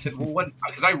 and I said, well, what?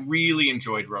 Because I really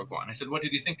enjoyed Rogue One. I said, what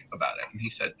did you think about it? And he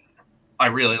said, I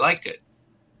really liked it.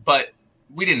 But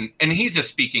we didn't, and he's just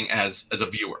speaking as a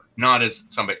viewer, not as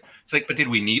somebody. It's like, but did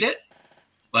we need it?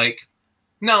 Like,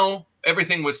 no,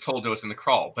 everything was told to us in the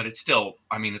crawl, but it's still,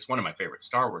 it's one of my favorite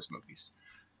Star Wars movies.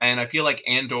 And I feel like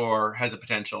Andor has a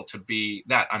potential to be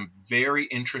that. I'm very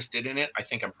interested in it. I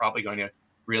think I'm probably going to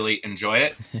really enjoy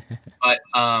it. But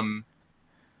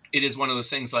it is one of those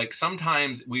things, like,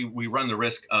 sometimes we run the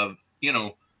risk of,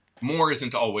 more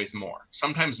isn't always more.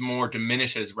 Sometimes more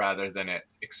diminishes rather than it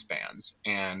expands.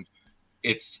 And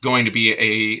it's going to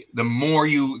be the more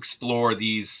you explore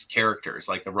these characters,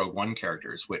 like the Rogue One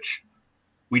characters, which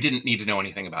we didn't need to know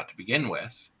anything about to begin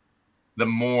with, the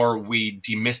more we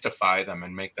demystify them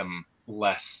and make them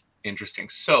less interesting.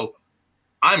 So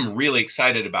I'm really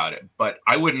excited about it, but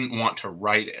I wouldn't want to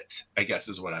write it, I guess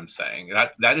is what I'm saying.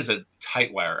 That is a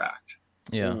tight wire act.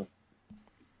 Yeah.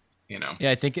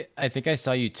 Yeah, I think I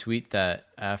saw you tweet that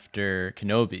after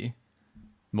Kenobi,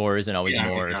 more isn't always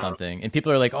more or something. And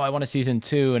people are like, oh, I want a season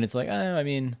 2. And it's like, how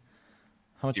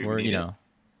much more,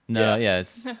 No,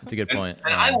 it's a good point.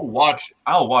 And I'll watch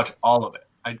all of it.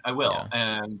 I will.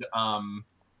 Yeah. And,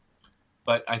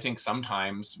 but I think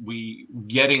sometimes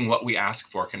getting what we ask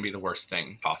for can be the worst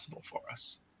thing possible for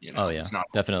us. Oh yeah, it's not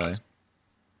definitely.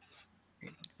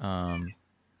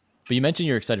 But you mentioned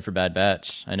you're excited for Bad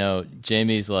Batch. I know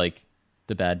Jamie's like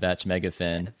the Bad Batch mega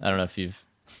fan. I don't know if you've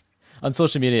on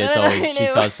social media. It's always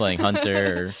she's cosplaying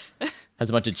Hunter or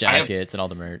has a bunch of jackets and all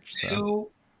the merch. So. 2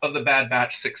 of the Bad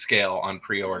Batch 6 scale on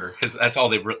pre-order because that's all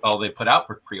they put out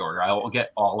for pre-order. I will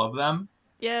get all of them.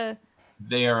 Yeah.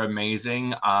 They are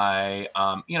amazing. I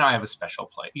have a special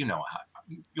place. You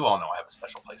all know I have a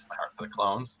special place in my heart for the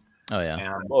clones. Oh yeah.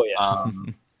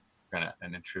 And,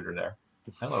 an intruder there.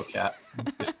 Hello, cat.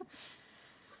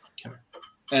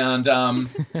 And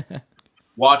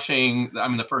watching,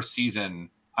 the first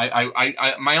season.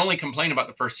 I my only complaint about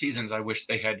the first season is I wish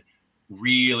they had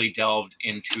really delved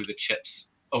into the chips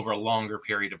over a longer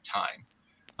period of time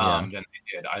than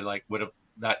they did. I would have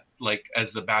that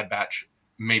as the Bad Batch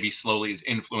maybe slowly is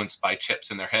influenced by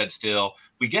chips in their head still.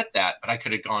 We get that, but I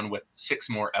could have gone with 6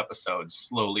 more episodes,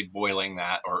 slowly boiling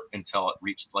that or until it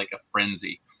reached like a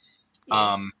frenzy.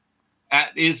 Yeah.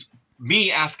 That is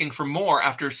me asking for more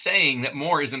after saying that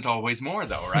more isn't always more,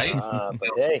 though, right? But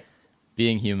hey,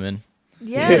 Being human.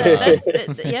 Yeah,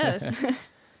 yeah.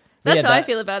 That's yeah, how I that-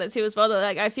 feel about it too, as well. Though,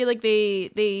 like I feel like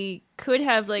they could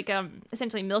have like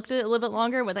essentially milked it a little bit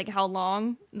longer with like how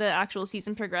long the actual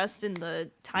season progressed in the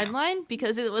timeline,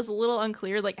 because it was a little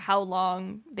unclear like how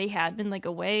long they had been like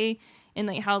away and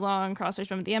like how long Crosshair's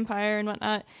been with the Empire and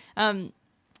whatnot.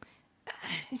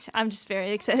 I'm just very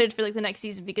excited for like the next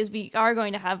season, because we are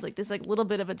going to have like this like little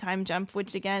bit of a time jump,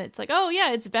 which again it's like, oh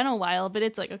yeah, it's been a while, but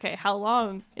it's like, okay, how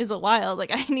long is a while? Like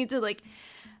I need to like.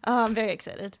 Oh, I'm very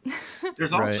excited.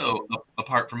 There's Right. also a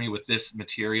part for me with this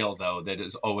material, though, that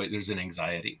is always, there's an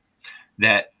anxiety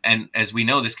that, and as we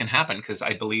know, this can happen because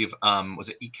I believe, was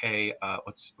it EK,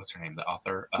 what's her name, the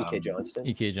author? E.K. Johnston.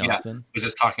 E.K. Johnston. Was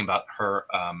just talking about her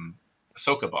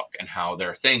Ahsoka book and how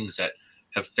there are things that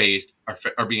have phased, are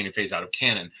beginning to phase out of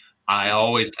canon. I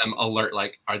always am alert,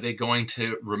 like, are they going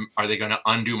to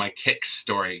undo my Kix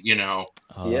story? You know,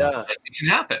 Yeah. it can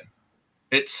happen.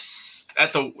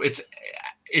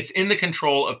 It's in the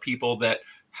control of people that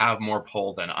have more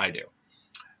pull than I do.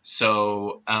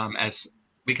 So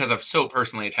because I've so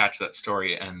personally attached to that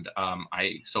story, and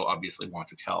I so obviously want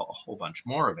to tell a whole bunch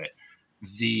more of it,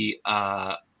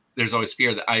 there's always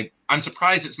fear that I'm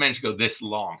surprised it's managed to go this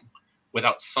long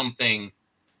without something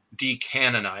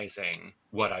decanonizing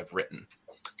what I've written.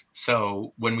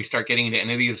 So when we start getting into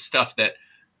any of these stuff that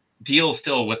deals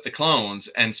still with the clones,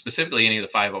 and specifically any of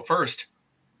the 501st,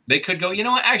 they could go, you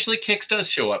know what, actually Kix does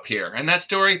show up here. And that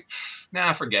story,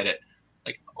 nah, forget it.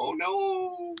 Like, oh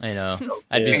no. I know.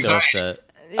 I'd be so upset.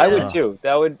 I would too.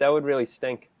 That would really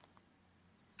stink.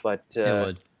 But It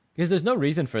would. Because there's no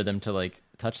reason for them to like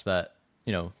touch that,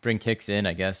 you know, bring Kix in,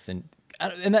 I guess. And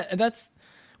that's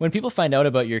when people find out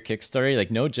about your Kix story, like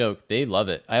no joke, they love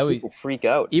it. I always people freak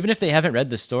out. Even if they haven't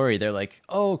read the story, they're like,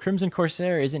 "Oh, Crimson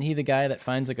Corsair, isn't he the guy that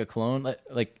finds like a clone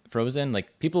like Frozen?"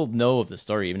 Like people know of the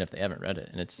story even if they haven't read it,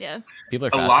 and it's people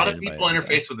are a lot of fascinated people by it,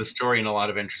 interface with the story in a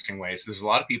lot of interesting ways. There's a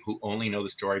lot of people who only know the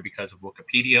story because of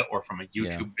Wikipedia or from a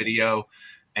YouTube video,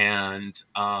 and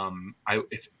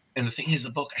and the thing is,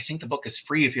 I think the book is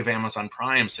free if you have Amazon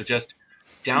Prime, so just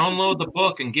download the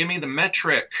book and give me the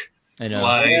metric. I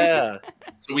know. Yeah.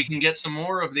 So we can get some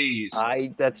more of these.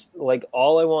 That's like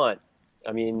all I want.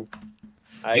 I mean,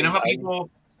 you know how people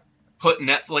put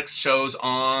Netflix shows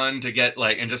on to get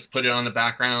like, and just put it on the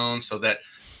background so that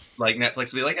like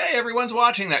Netflix will be like, hey, everyone's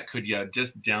watching that. Could you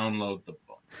just download the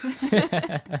book?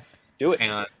 Do it.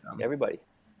 And, everybody.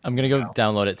 I'm gonna go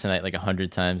download it tonight like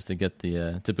 100 times to get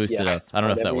the to boost it up. I don't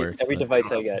know if that works. Every but...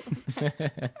 device I get.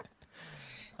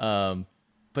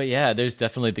 But yeah, there's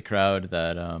definitely the crowd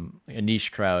that a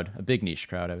niche crowd, a big niche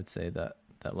crowd, I would say that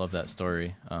love that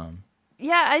story.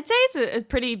 Yeah, I'd say it's a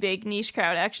pretty big niche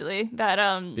crowd actually. That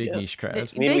big niche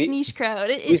crowd. Big niche crowd.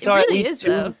 We saw it at really least is,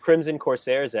 though. 2 Crimson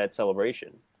Corsairs at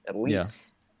Celebration, at least.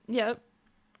 Yep.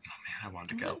 Oh man, I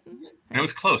wanted to go. And it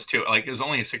was close too. Like it was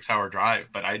only a 6-hour drive,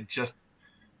 but it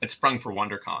sprung for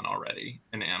WonderCon already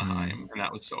in Anaheim, and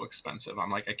that was so expensive. I'm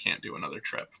like, I can't do another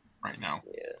trip right now.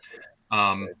 Yeah.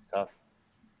 It's tough.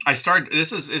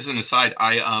 This is an aside.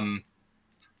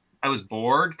 I was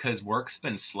bored because work's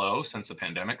been slow since the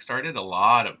pandemic started. A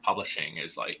lot of publishing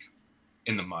is like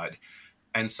in the mud.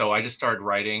 And so I just started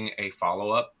writing a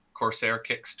follow-up Corsair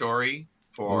Kix story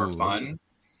for fun,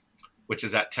 which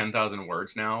is at 10,000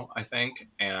 words now, I think.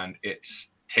 And it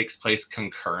takes place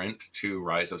concurrent to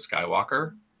Rise of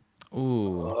Skywalker.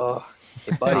 Ooh. Oh,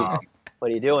 hey, buddy.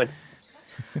 What are you doing?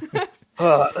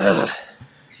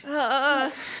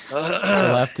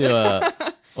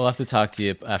 We'll have to talk to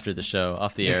you after the show,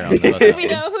 off the air. Who do we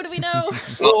know? Who do we know?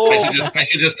 I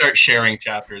should just start sharing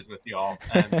chapters with y'all.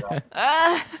 And,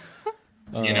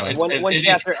 you know, one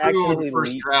chapter actually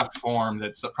first draft form.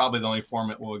 That's probably the only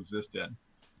form it will exist in.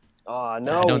 Oh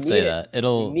no! Don't say that.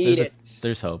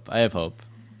 There's hope. I have hope.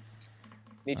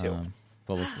 Me too.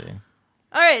 But we'll see.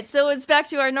 All right, so it's back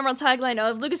to our normal tagline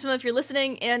of Lucasfilm. If you're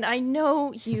listening, and I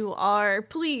know you are,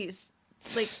 please,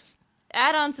 like,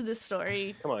 add on to this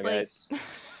story. Come on, like, guys.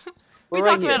 We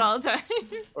talk about it all the time.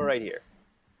 We're right here.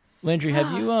 Landry,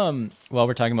 have you while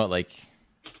we're talking about like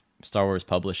Star Wars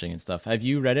publishing and stuff, have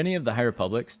you read any of the High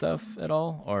Republic stuff at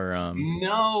all? Or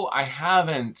No, I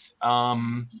haven't.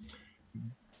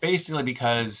 Basically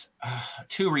because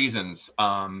 2 reasons.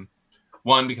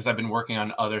 One, because I've been working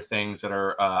on other things that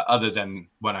are other than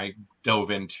when I dove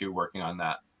into working on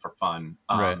that for fun.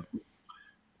 Right.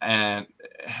 And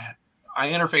I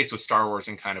interface with Star Wars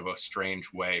in kind of a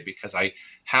strange way because I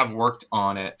have worked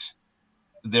on it.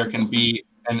 There can be,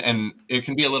 and it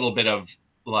can be a little bit of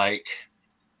like,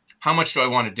 how much do I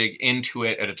want to dig into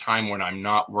it at a time when I'm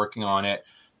not working on it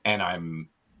and I'm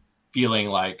feeling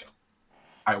like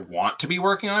I want to be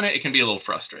working on it? It can be a little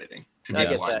frustrating, to I be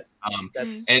get blunt.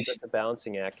 that. That's a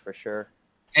balancing act for sure.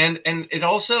 And it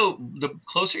also, the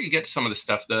closer you get to some of the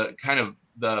stuff, the kind of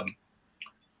the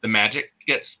magic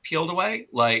gets peeled away.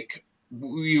 Like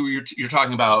you're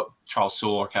talking about Charles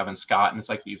Soule or Kevin Scott, and it's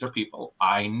like, these are people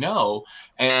I know,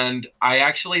 and I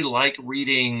actually like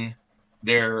reading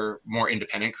their more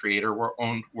independent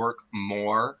creator-owned work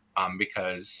more,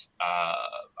 because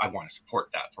I want to support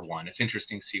that, for one. It's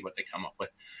interesting to see what they come up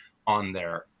with on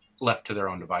their left to their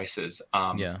own devices.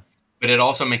 But it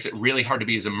also makes it really hard to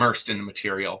be as immersed in the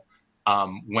material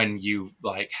when you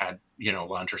like had,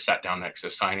 lunch or sat down next to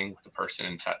a signing with the person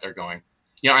and sat there going,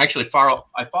 I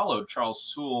followed Charles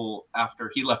Soule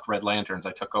after he left Red Lanterns.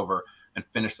 I took over and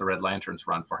finished the Red Lanterns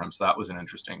run for him. So that was an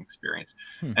interesting experience.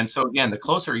 And so again, the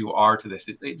closer you are to this,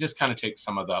 it just kind of takes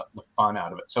some of the fun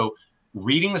out of it. So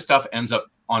reading the stuff ends up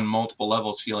on multiple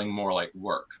levels feeling more like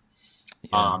work.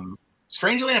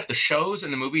 Strangely enough, the shows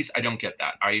and the movies, I don't get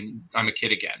that. I'm a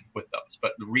kid again with those,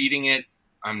 but reading it,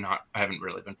 I haven't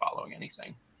really been following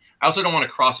anything. I also don't want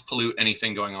to cross pollute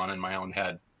anything going on in my own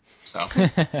head. So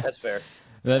that's fair.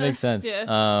 That makes sense. Yeah.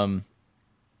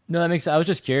 No, that makes. I was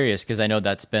just curious because I know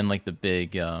that's been like the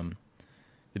big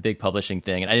publishing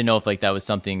thing, and I didn't know if like that was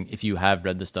something. If you have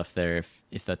read the stuff there,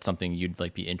 if that's something you'd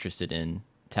like be interested in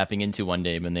tapping into one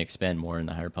day when they expand more in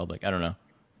the High Republic. I don't know,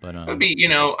 but it would be.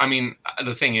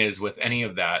 The thing is with any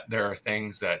of that, there are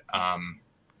things that I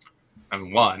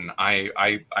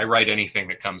write anything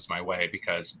that comes my way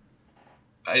because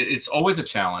it's always a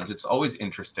challenge. It's always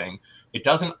interesting. It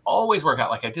doesn't always work out.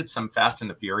 Like I did some Fast and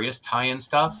the Furious tie-in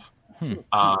stuff.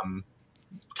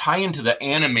 Tie into the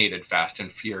animated Fast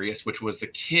and Furious, which was the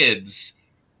kids.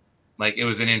 Like it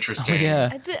was an interesting. Oh, yeah.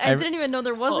 I didn't even know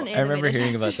there was an animated. I remember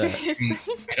hearing Fast about and that.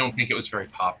 Furious. I don't think it was very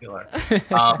popular.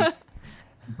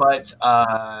 But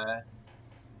I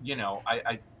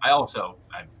also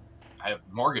I have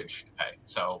mortgage to pay,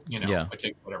 so I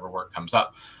take whatever work comes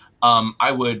up.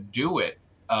 I would do it,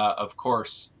 of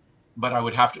course, but I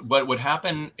would have to. What would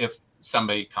happen if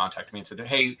somebody contacted me and said,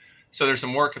 "Hey, so there's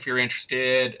some work if you're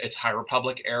interested. It's High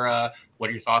Republic era. What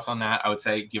are your thoughts on that?" I would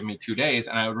say, "Give me 2 days,"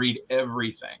 and I would read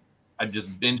everything. I'd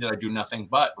just binge it. I'd do nothing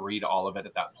but read all of it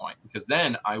at that point, because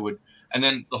then and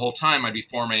then the whole time I'd be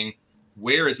forming,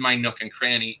 where is my nook and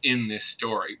cranny in this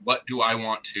story? What do I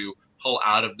want to pull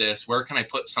out of this? Where can I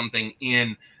put something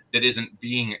in that isn't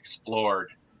being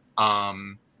explored?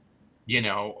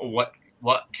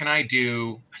 What can I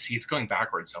do? See, it's going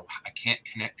backwards, so I can't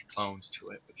connect clones to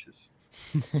it, which is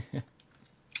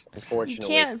unfortunately. You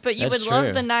can't, but you That's would love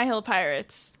true. the Nihil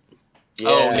pirates.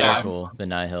 Yeah. Oh, yeah. Cool. The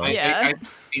Nihil. Yeah.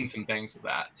 I've seen some things with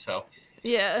that, so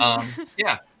Yeah.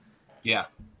 yeah.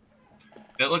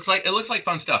 It looks like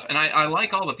fun stuff, and I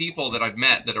like all the people that I've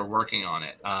met that are working on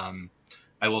it.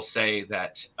 I will say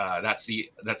that that's the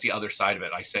other side of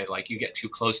it. I say, like, you get too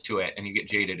close to it and you get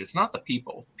jaded. It's not the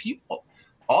people.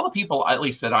 All the people, at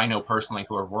least that I know personally,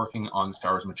 who are working on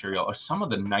Star Wars material are some of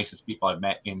the nicest people I've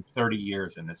met in 30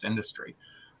 years in this industry.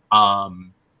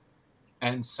 And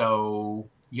so,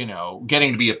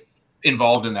 getting to be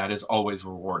involved in that is always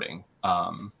rewarding.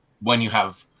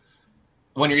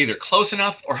 When you're either close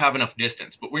enough or have enough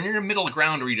distance. But when you're in the middle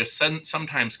ground, where you just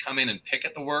sometimes come in and pick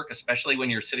at the work, especially when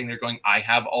you're sitting there going, I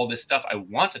have all this stuff I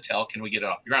want to tell, can we get it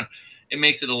off the ground? It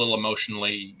makes it a little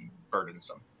emotionally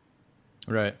burdensome.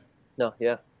 Right. No,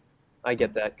 yeah. I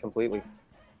get that completely.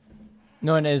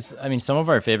 No, and some of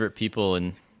our favorite people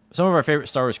and some of our favorite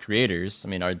Star Wars creators,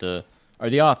 are the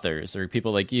authors or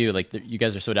people like you. Like you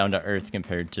guys are so down to earth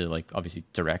compared to like obviously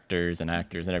directors and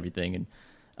actors and everything. And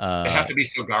they have to be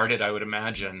so guarded, I would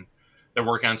imagine. They're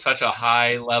working on such a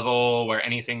high level where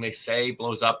anything they say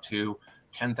blows up to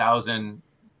 10,000,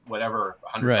 whatever,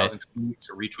 100,000 tweets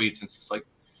or retweets. And it's just like,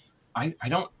 I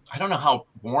don't know how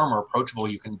warm or approachable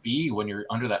you can be when you're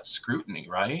under that scrutiny,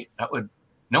 right?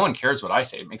 No one cares what I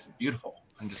say. It makes it beautiful.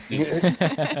 I'm just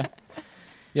Yeah,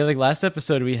 like last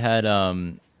episode we had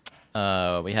Adam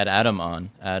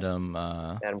on. Adam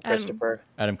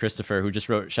Christopher, who just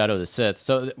wrote Shadow of the Sith.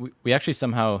 So we actually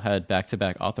somehow had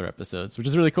back-to-back author episodes, which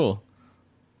is really cool.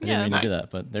 I didn't mean to do that,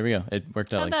 but there we go. It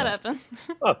worked out How'd like that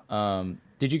that. happen?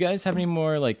 Did you guys have any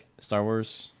more like Star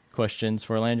Wars questions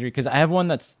for Landry? Because I have one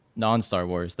that's non-Star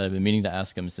Wars that I've been meaning to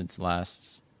ask him since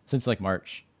like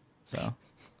March. So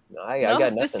I got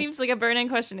nothing. This seems like a burning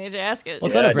question, AJ. Ask it. well,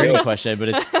 it's not a burning question, but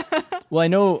it's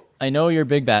well, I know you're a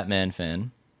big Batman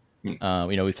fan.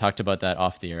 We've talked about that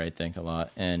off the air, I think, a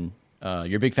lot. And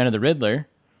you're a big fan of the Riddler.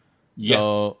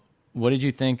 So what did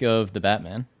you think of the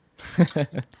Batman?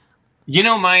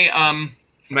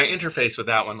 My interface with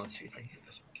that one, let's see if I can get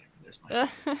this one. There's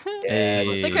my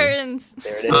Hey. The curtains.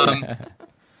 There it is.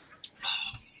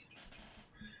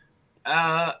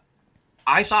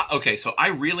 I thought, okay, so I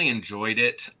really enjoyed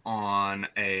it on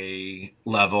a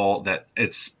level that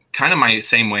it's kind of my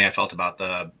same way I felt about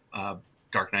the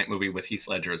Dark Knight movie with Heath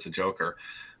Ledger as the Joker.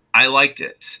 I liked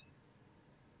it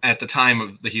at the time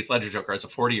of the Heath Ledger Joker as a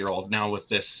 40-year-old. Now with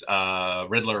this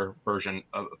Riddler version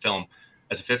of a film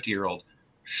as a 50-year-old,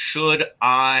 should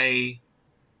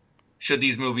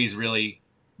these movies really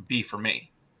be for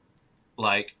me?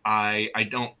 Like, I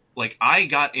don't, like, I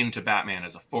got into Batman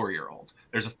as a 4-year-old.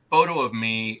 There's a photo of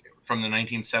me from the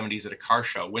 1970s at a car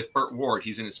show with Burt Ward.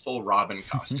 He's in his full Robin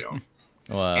costume.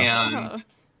 Wow. And,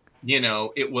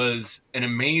 it was an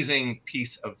amazing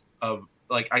piece of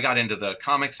like, I got into the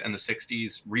comics and the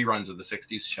 60s, reruns of the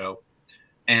 60s show.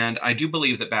 And I do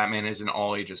believe that Batman is an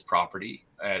all ages property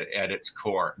at its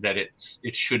core, that it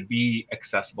should be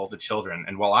accessible to children.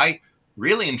 And while I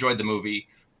really enjoyed the movie,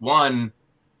 one,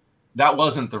 that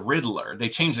wasn't the Riddler. They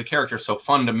changed the character so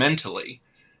fundamentally.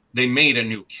 They made a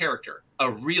new character,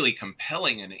 a really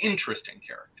compelling and interesting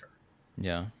character.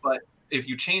 Yeah. But if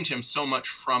you change him so much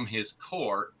from his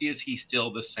core, is he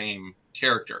still the same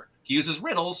character? He uses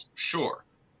riddles, sure.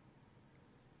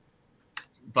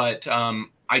 But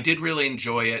I did really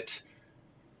enjoy it.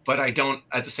 But I don't,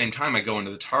 at the same time, I go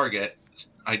into the Target.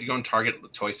 I go in Target, the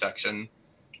toy section,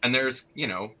 and there's,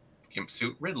 Gimp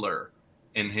Suit Riddler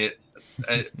in hit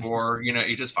for,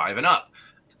 ages 5 and up.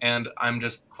 And I'm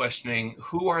just questioning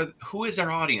who is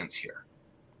their audience here?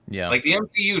 Yeah. Like, the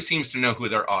MCU seems to know who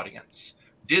their audience.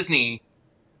 Disney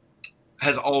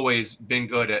has always been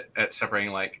good at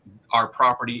separating, like, our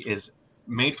property is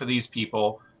made for these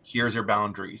people. Here's your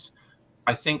boundaries.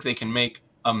 I think they can make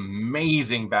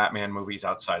amazing Batman movies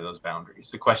outside of those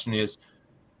boundaries. The question is,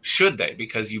 should they?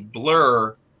 Because you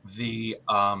blur the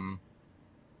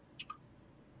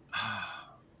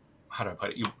how do I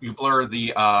put it? You blur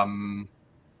the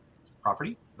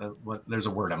property. There's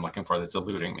a word I'm looking for that's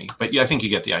eluding me, but yeah, I think you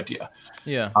get the idea.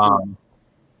 Yeah.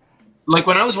 Like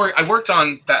when I worked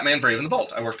on Batman Brave and the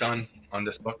Bold. I worked on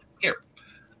this book here.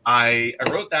 I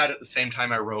wrote that at the same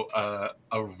time I wrote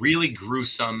a really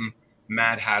gruesome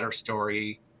Mad Hatter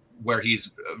story where he's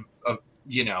a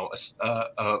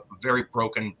very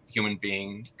broken human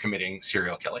being committing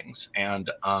serial killings, and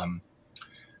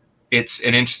it's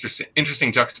an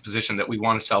interesting juxtaposition that we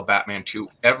want to sell Batman to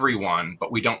everyone,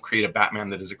 but we don't create a Batman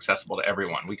that is accessible to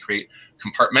everyone. We create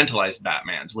compartmentalized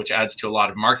Batmans, which adds to a lot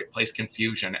of marketplace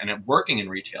confusion. And working in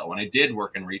retail, when I did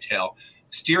work in retail,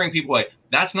 steering people away,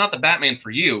 that's not the Batman for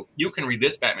you. You can read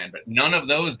this Batman, but none of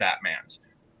those Batmans.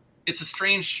 It's a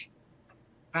strange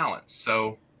balance.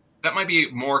 So that might be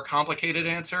a more complicated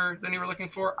answer than you were looking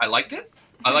for. I liked it.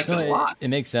 I liked it a lot. It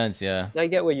makes sense, yeah. I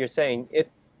get what you're saying.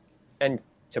 And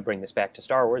to bring this back to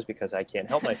Star Wars, because I can't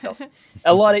help myself.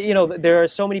 A lot of, there are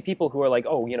so many people who are like,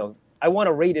 oh, I want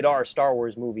a rated R Star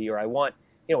Wars movie, or I want,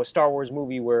 a Star Wars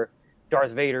movie where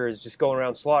Darth Vader is just going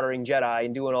around slaughtering Jedi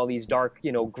and doing all these dark,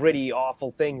 gritty,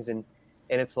 awful things. And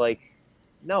it's like,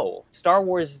 no, Star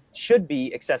Wars should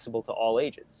be accessible to all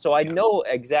ages. So I know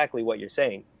exactly what you're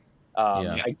saying.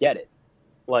 I get it.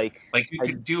 Like you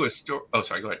could do a story. Oh,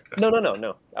 sorry, go ahead.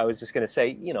 No. I was just going to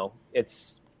say,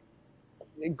 it's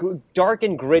dark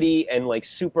and gritty and like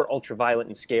super ultra violent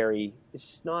and scary. It's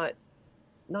just not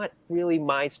really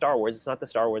my Star Wars. It's not the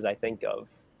Star Wars I think of.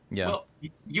 Yeah. Well,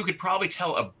 you could probably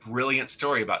tell a brilliant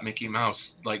story about Mickey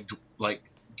Mouse, like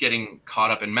getting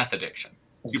caught up in meth addiction.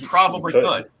 You probably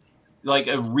could. Like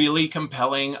a really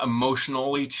compelling,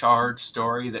 emotionally charged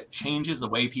story that changes the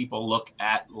way people look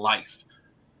at life.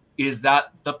 Is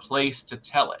that the place to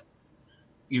tell it?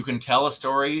 You can tell a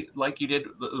story like you did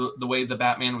the way the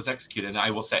Batman was executed. And I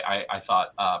will say, I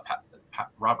thought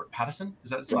Robert Pattinson,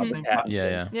 is that his last name?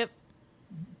 Yeah. Yep.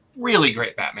 Really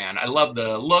great Batman. I love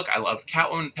the look. I love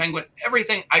Catwoman, Penguin,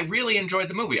 everything. I really enjoyed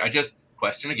the movie. I just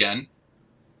question again,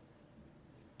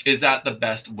 is that the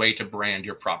best way to brand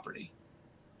your property?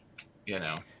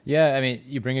 Yeah, I mean,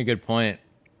 you bring a good point.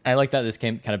 I like that this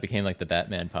kind of became like the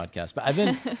Batman podcast, but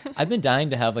I've been dying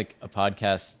to have like a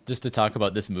podcast just to talk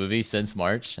about this movie since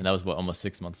March, and that was almost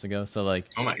 6 months ago. So like,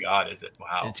 oh my God, is it?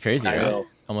 Wow, it's crazy, right? Know.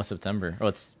 Almost September. Oh,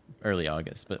 it's early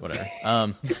August, but whatever.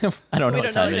 I don't know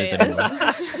what time it is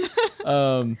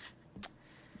anymore.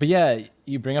 But yeah,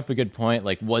 you bring up a good point.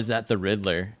 Like, was that the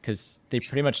Riddler? Because they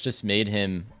pretty much just made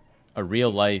him a real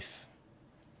life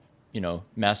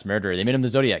mass murderer. They made him the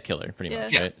Zodiac killer, pretty Yeah.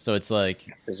 much, Yeah. right? So it's like,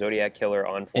 The Zodiac Killer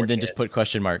on 4chan. and then just put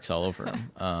question marks all over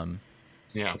him.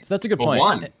 Yeah. So that's a good Well, point.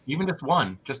 one, even just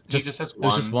one, he just says It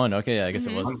was one. just one. Okay, yeah, I guess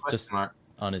Mhm. it One was question just mark.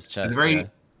 on his It's chest. very, yeah.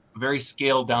 very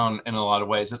scaled down in a lot of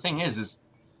ways. The thing is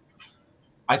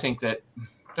I think that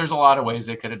there's a lot of ways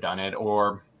they could have done it.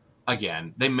 Or,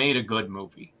 again, they made a good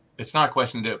movie. It's not a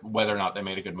question to whether or not they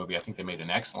made a good movie. I think they made an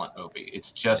excellent movie.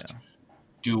 It's just,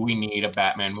 do we need a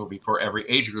Batman movie for every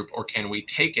age group, or can we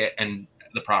take it and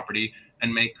the property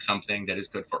and make something that is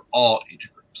good for all age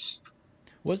groups?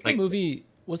 Was the movie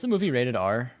rated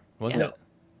R? Was Yeah. it?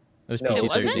 It was No, it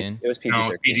PG-13. It was PG-13.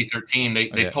 No, it's PG-13. They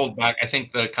Okay. pulled back. I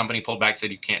think the company pulled back,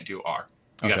 said you can't do R.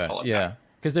 You got to pull it yeah, back.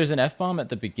 because there's an F-bomb at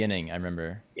the beginning, I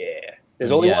remember, Yeah.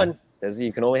 There's only Yeah. one.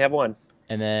 You can only have one.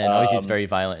 and then obviously it's very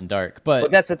violent and dark. But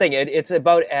But that's the thing. It's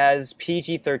about as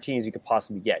PG-13 as you could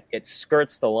possibly get. It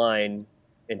skirts the line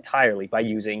entirely by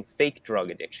using fake drug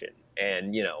addiction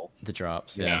and the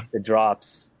drops, Yeah. the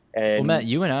drops. And Well, Matt,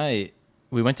 you and I,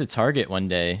 we went to Target one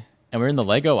day, and we're in the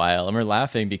Lego aisle, and we're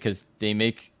laughing because they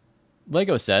make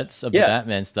Lego sets of the Yeah.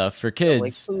 Batman stuff for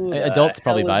kids. who the Adults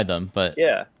probably hell buy is- them, but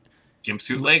yeah,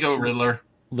 Jumpsuit Lego Riddler.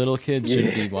 little kids should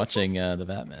Yeah. be watching the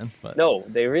Batman. But no,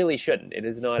 they really shouldn't. It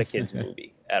is not a kids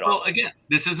movie at all. Well, again,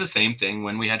 this is the same thing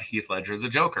when we had Heath Ledger as a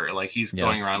Joker. Like, he's Yeah.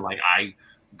 going around like, I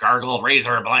gargle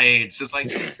razor blades. It's like,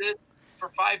 this is for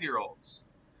 5-year-olds.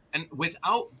 And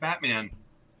without Batman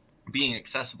being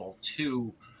accessible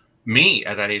to me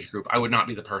at that age group, I would not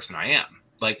be the person I am.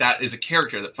 Like, that is a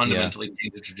character that fundamentally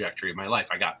changed the trajectory of my life.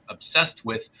 I got obsessed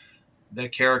with the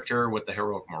character, with the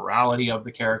heroic morality of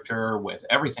the character, with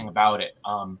everything about it.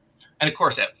 And of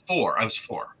course, I was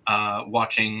four,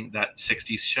 watching that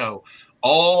 60s show.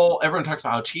 Everyone talks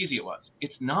about how cheesy it was.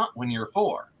 It's not when you're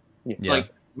 4. yeah, Like,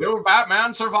 will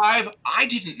Batman survive? I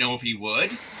didn't know if he would.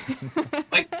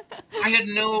 Like, I had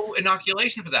no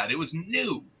inoculation for that. It was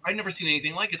new. I'd never seen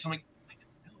anything like it. So I'm like, I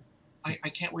don't know. I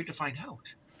can't wait to find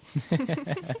out.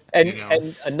 And You know?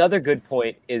 and another good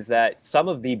point is that some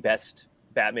of the best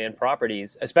Batman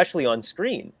properties, especially on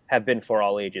screen, have been for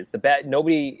all ages.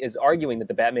 Nobody is arguing that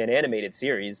the Batman animated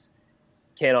series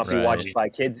cannot be Right. watched by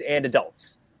kids and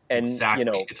adults. And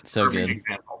Exactly. It's a So perfect good.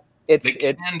 example. it's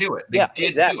They can do it. They yeah, did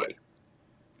exactly. do it.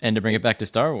 and to bring it back to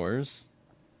Star Wars,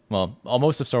 well,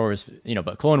 most of Star Wars,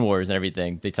 but Clone Wars and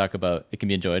everything, they talk about it can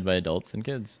be enjoyed by adults and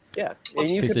kids. Yeah, and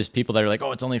you Because could, there's people that are like,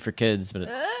 oh, it's only for kids, but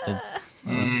it's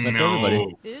meant for No.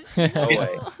 everybody. Is- no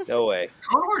way, no way.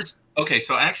 Clone Wars. Okay,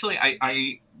 so actually,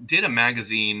 I did a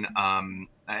magazine.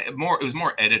 It was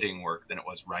more editing work than it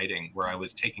was writing, where I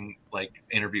was taking like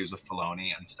interviews with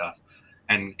Filoni and stuff,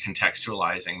 and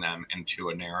contextualizing them into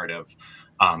a narrative.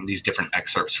 These different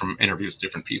excerpts from interviews with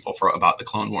different people about the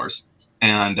Clone Wars,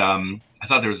 and I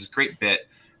thought there was this great bit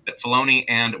that Filoni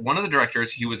and one of the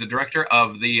directors. He was a director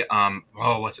of the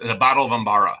the Battle of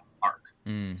Umbara arc.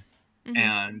 Mm. Mhm.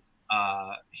 And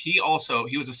he was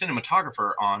a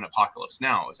cinematographer on Apocalypse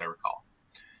Now, as I recall.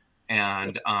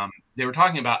 And they were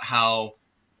talking about how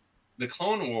the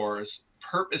Clone Wars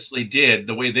purposely did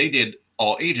the way they did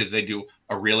all ages. They do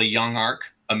a really young arc,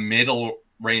 a middle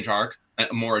range arc,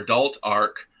 a more adult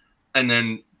arc, and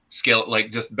then scale it,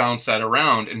 like just bounce that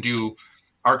around and do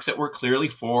arcs that were clearly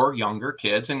for younger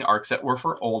kids and arcs that were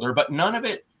for older, but none of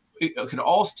it could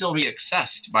all still be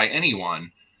accessed by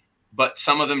anyone. But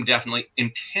some of them definitely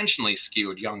intentionally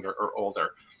skewed younger or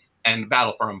older. And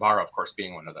Battle for Umbara, of course,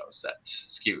 being one of those that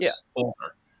skews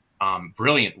older.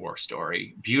 Brilliant war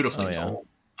story, beautifully told.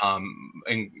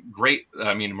 And great,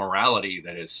 morality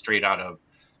that is straight out of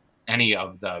any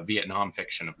of the Vietnam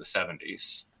fiction of the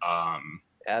 70s.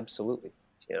 Absolutely.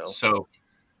 So,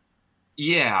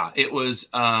 yeah, it was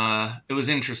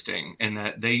interesting in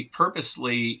that they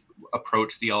purposely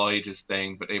approach the all ages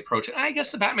thing, but they approach it. I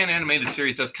guess the Batman animated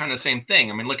series does kind of the same thing.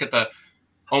 I mean, look at the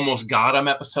Almost Got Him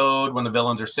episode when the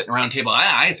villains are sitting around a table.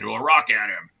 I threw a rock at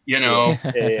him,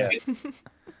 Yeah.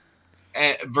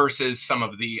 versus some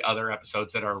of the other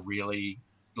episodes that are really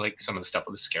like some of the stuff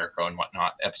with the Scarecrow and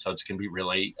whatnot. Episodes can be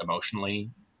really emotionally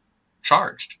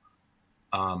charged.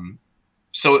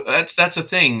 So that's a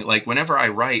thing. Like whenever I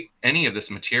write any of this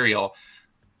material,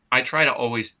 I try to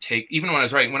always take, even when I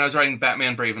was writing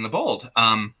Batman Brave and the Bold,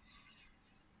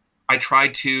 I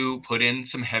tried to put in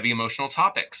some heavy emotional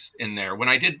topics in there. When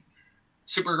I did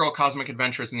Supergirl Cosmic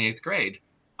Adventures in the 8th grade,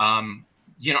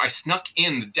 I snuck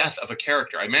in the death of a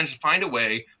character. I managed to find a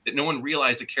way that no one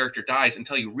realized the character dies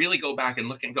until you really go back and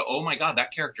look and go, oh my God,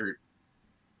 that character.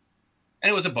 And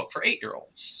it was a book for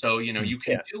 8-year-olds. So, you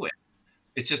can do it.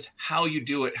 It's just how you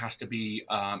do it has to be,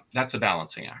 that's a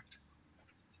balancing act.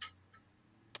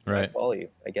 Right. I follow you.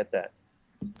 I get that.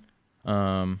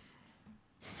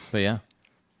 But yeah,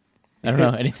 I don't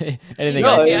know anything. Anything You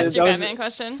else? guys asked your that was- Batman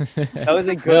question. That was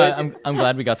a No, good. I'm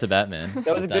glad we got to Batman.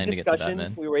 That was a good Dying to get to discussion.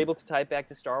 Batman. We were able to tie it back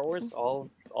to Star Wars. All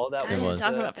that I It was was.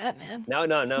 talking about Batman. Now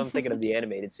I'm thinking of the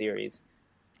animated series.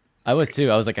 I was too.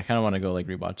 I was like, I kind of want to go like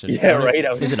rewatch it. Yeah, I don't know- right,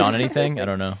 I was- Is it on anything? I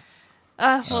don't know.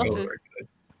 Well, So the- very good.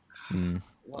 Mm.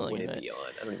 What Look would at it it. be on?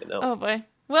 I don't even know. oh boy.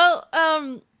 Well,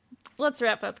 let's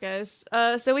wrap up, guys.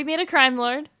 So we made a crime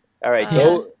lord. All right, Yeah.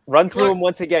 go run through Lord- them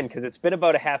once again because it's been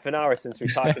about a half an hour since we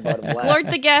talked about him last. Lord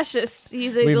the Gaseous.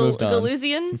 He's a We moved on.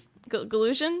 Galusian.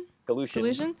 Galusian?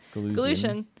 Galushian.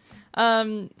 Galusian.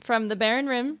 From the Barren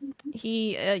Rim.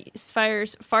 He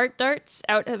fires fart darts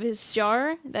out of his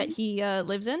jar that he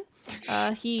lives in.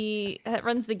 He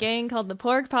runs the gang called the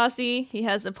Porg Posse. He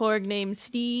has a Porg named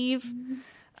Steve.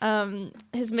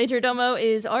 His majordomo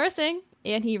is Aura Singh,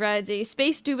 and he rides a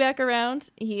space dewback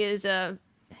around. He is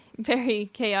very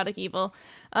chaotic evil.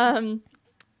 And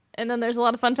then there's a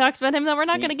lot of fun facts about him that we're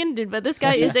not going to get into, but this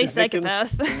guy is a His victims,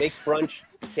 psychopath. He makes brunch.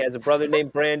 He has a brother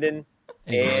named Brandon.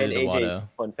 And he's And related to AJ's Watto.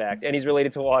 fun fact. And he's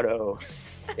related to Watto.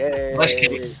 Flesh Yay.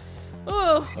 cake.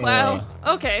 Oh, wow.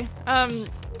 Okay.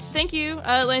 Thank you,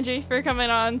 Landry, for coming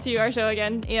on to our show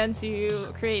again and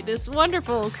to create this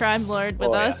wonderful crime lord with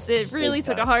Oh, yeah. us. It really Big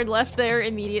took a time. hard left there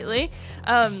immediately.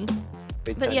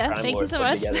 Big But time yeah, crime thank you lord so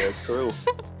putting much. together a crew.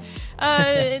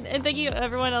 And thank you,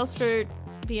 everyone else, for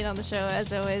being on the show,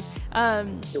 as always.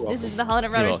 This is welcome. the Holiday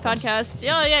Runners welcome. podcast.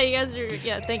 Oh, yeah, you guys are...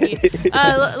 Yeah, thank you.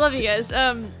 Love you guys.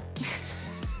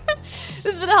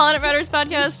 This has been the Holiday Runners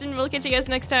podcast, and we'll catch you guys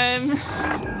next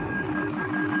time.